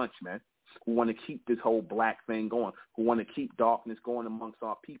in the bunch, man, who want to keep this whole black thing going, who want to keep darkness going amongst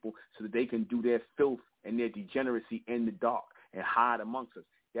our people so that they can do their filth and their degeneracy in the dark and hide amongst us.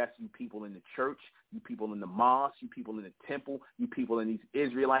 That's you people in the church, you people in the mosque, you people in the temple, you people in these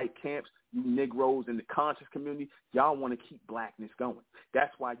Israelite camps, you Negroes in the conscious community. Y'all want to keep blackness going.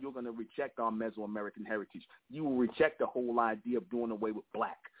 That's why you're going to reject our Mesoamerican heritage. You will reject the whole idea of doing away with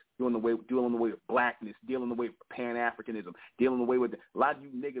black, dealing away with blackness, dealing away with Pan-Africanism, dealing away with a lot of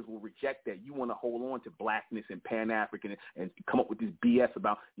you niggas will reject that. You want to hold on to blackness and Pan-African and come up with this BS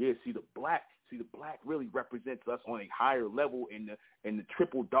about, yeah, see the black really represents us on a higher level in the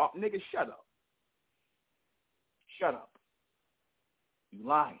triple dark. Nigga, shut up. Shut up. You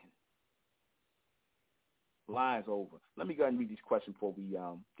lying. Lie is over. Let me go ahead and read these questions before we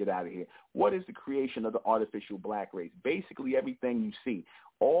get out of here. What is the creation of the artificial black race? Basically, everything you see,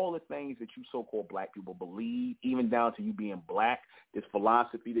 all the things that you so-called black people believe, even down to you being black, this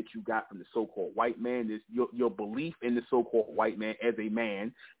philosophy that you got from the so-called white man, this your belief in the so-called white man as a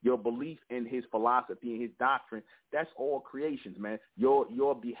man, your belief in his philosophy and his doctrine, that's all creations, man.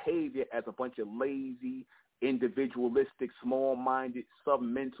 Your behavior as a bunch of lazy, individualistic, small-minded,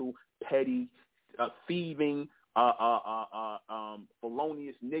 submental, petty, thieving,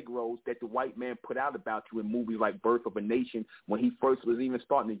 felonious Negroes that the white man put out about you in movies like Birth of a Nation. When he first was even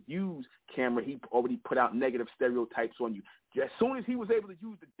starting to use camera, he already put out negative stereotypes on you. As soon as he was able to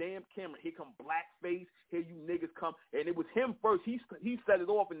use the damn camera, here come blackface, here you niggas come, and it was him first. He set it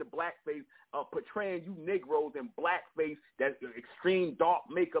off in the blackface, portraying you Negroes in blackface, that extreme dark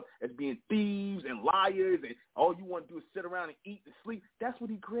makeup as being thieves and liars, and all you want to do is sit around and eat and sleep. That's what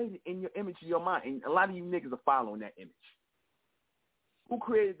he created in your image of your mind, and a lot of you niggas are following that image. Who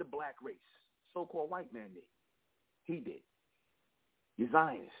created the black race? So-called white man did. He did. Your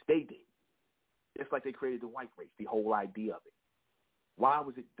Zionists, they did. Just like they created the white race, the whole idea of it. Why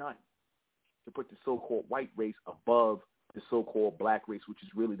was it done? To put the so-called white race above the so-called black race, which is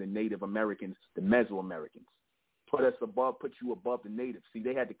really the Native Americans, the Mesoamericans. Put you above the natives. See,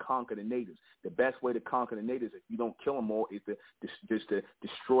 they had to conquer the natives. The best way to conquer the natives, if you don't kill them all, is to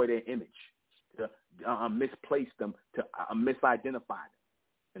destroy their image, to misplace them, to misidentify them.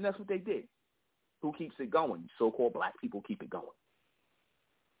 And that's what they did. Who keeps it going? So-called black people keep it going.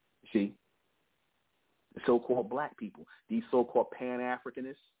 See? The so-called black people, these so-called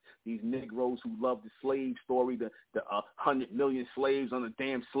Pan-Africanists, these Negroes who love the slave story, the 100 million slaves on a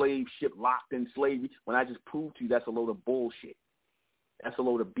damn slave ship locked in slavery, when I just proved to you that's a load of bullshit. That's a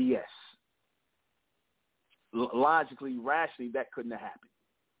load of BS. Logically, rationally, that couldn't have happened.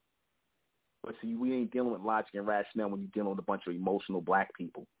 But see, we ain't dealing with logic and rationale when you're dealing with a bunch of emotional black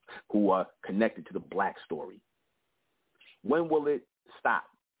people who are connected to the black story. When will it stop?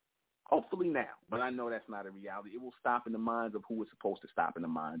 Hopefully now, but I know that's not a reality. It will stop in the minds of who it's supposed to stop in the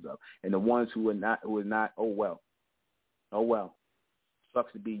minds of. And the ones who are not, oh well.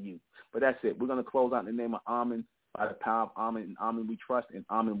 Sucks to be you. But that's it. We're going to close out in the name of Amen, by the power of Amen, and Amen we trust, and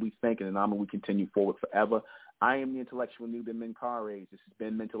Amen we thank, and Amen we continue forward forever. I am the intellectual Nuben MENKARAYZZ. This has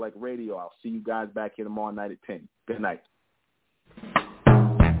been MENTELLECT Radio. I'll see you guys back here tomorrow night at 10. Good night.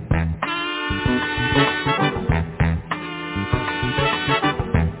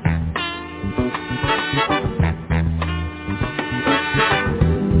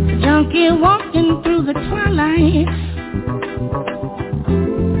 Junkie walking through the twilight,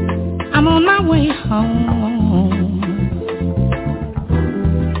 I'm on my way home.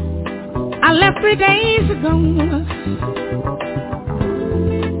 I left 3 days ago,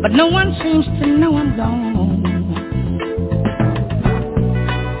 but no one seems to know I'm gone.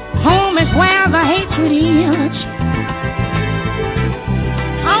 Home is where the hatred is.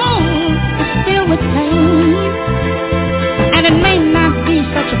 Home is filled with pain. And it may not be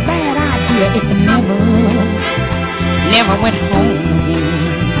such a bad idea if you never went home again.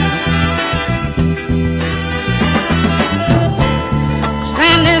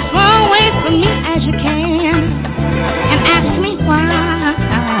 Stand as far away from me as you can and ask me why.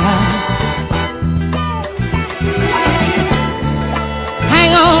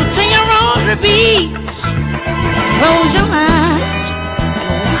 Hang on to your rosary beads, close your eyes,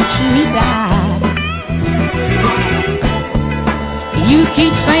 watch me die. You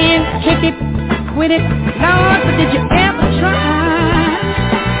keep saying, kick it, quit it, Lord, but did you ever try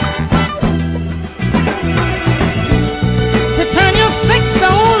to turn your sick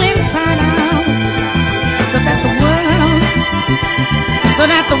soul inside out so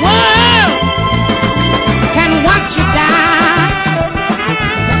that the world can watch you die?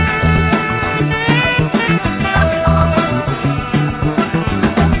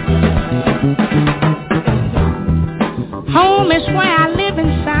 Home is where I live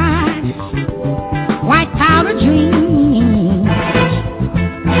inside, white powder dreams.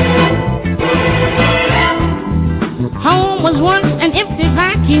 Home was once an empty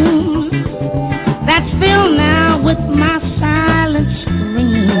vacuum that's filled now with my silent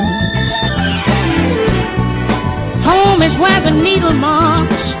screams. Home is where the needle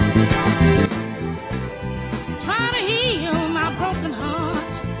marks try to heal my broken heart.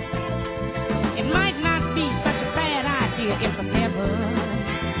 It might not be such a bad idea if I never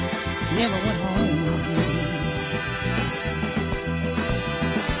went home again.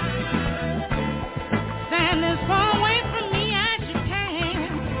 Stand as far away from me as you can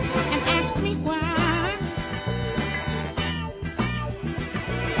and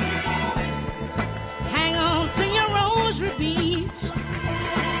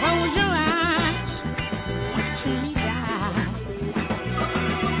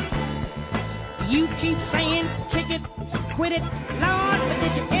You keep saying kick it, quit it, Lord, but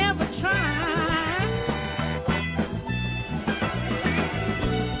did you ever try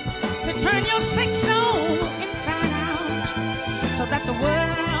to turn your sick soul inside out so that the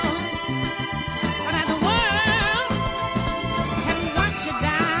world can watch you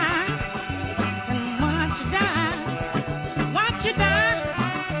die, can watch you die, watch you die,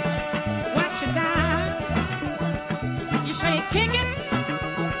 watch you die. You say kick it,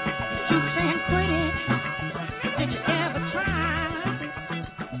 you keep saying quit it. Did you ever try?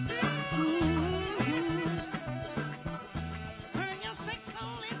 Turn your sick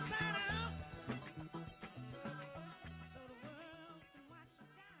soul inside out so the world can watch you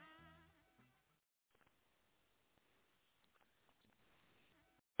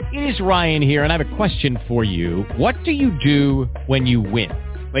die. It is Ryan here, and I have a question for you. What do you do when you win?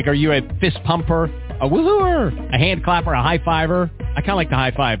 Like, are you a fist pumper, a woohooer, a hand clapper, a high fiver? I kind of like the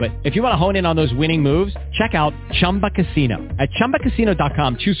high five, but if you want to hone in on those winning moves, check out Chumba Casino. At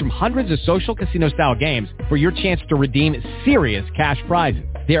ChumbaCasino.com, choose from hundreds of social casino-style games for your chance to redeem serious cash prizes.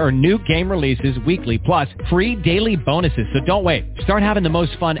 There are new game releases weekly, plus free daily bonuses, so don't wait. Start having the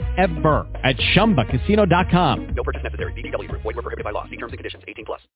most fun ever at ChumbaCasino.com. No purchase necessary. VGW Group. Void where prohibited by law. See terms and conditions. 18+.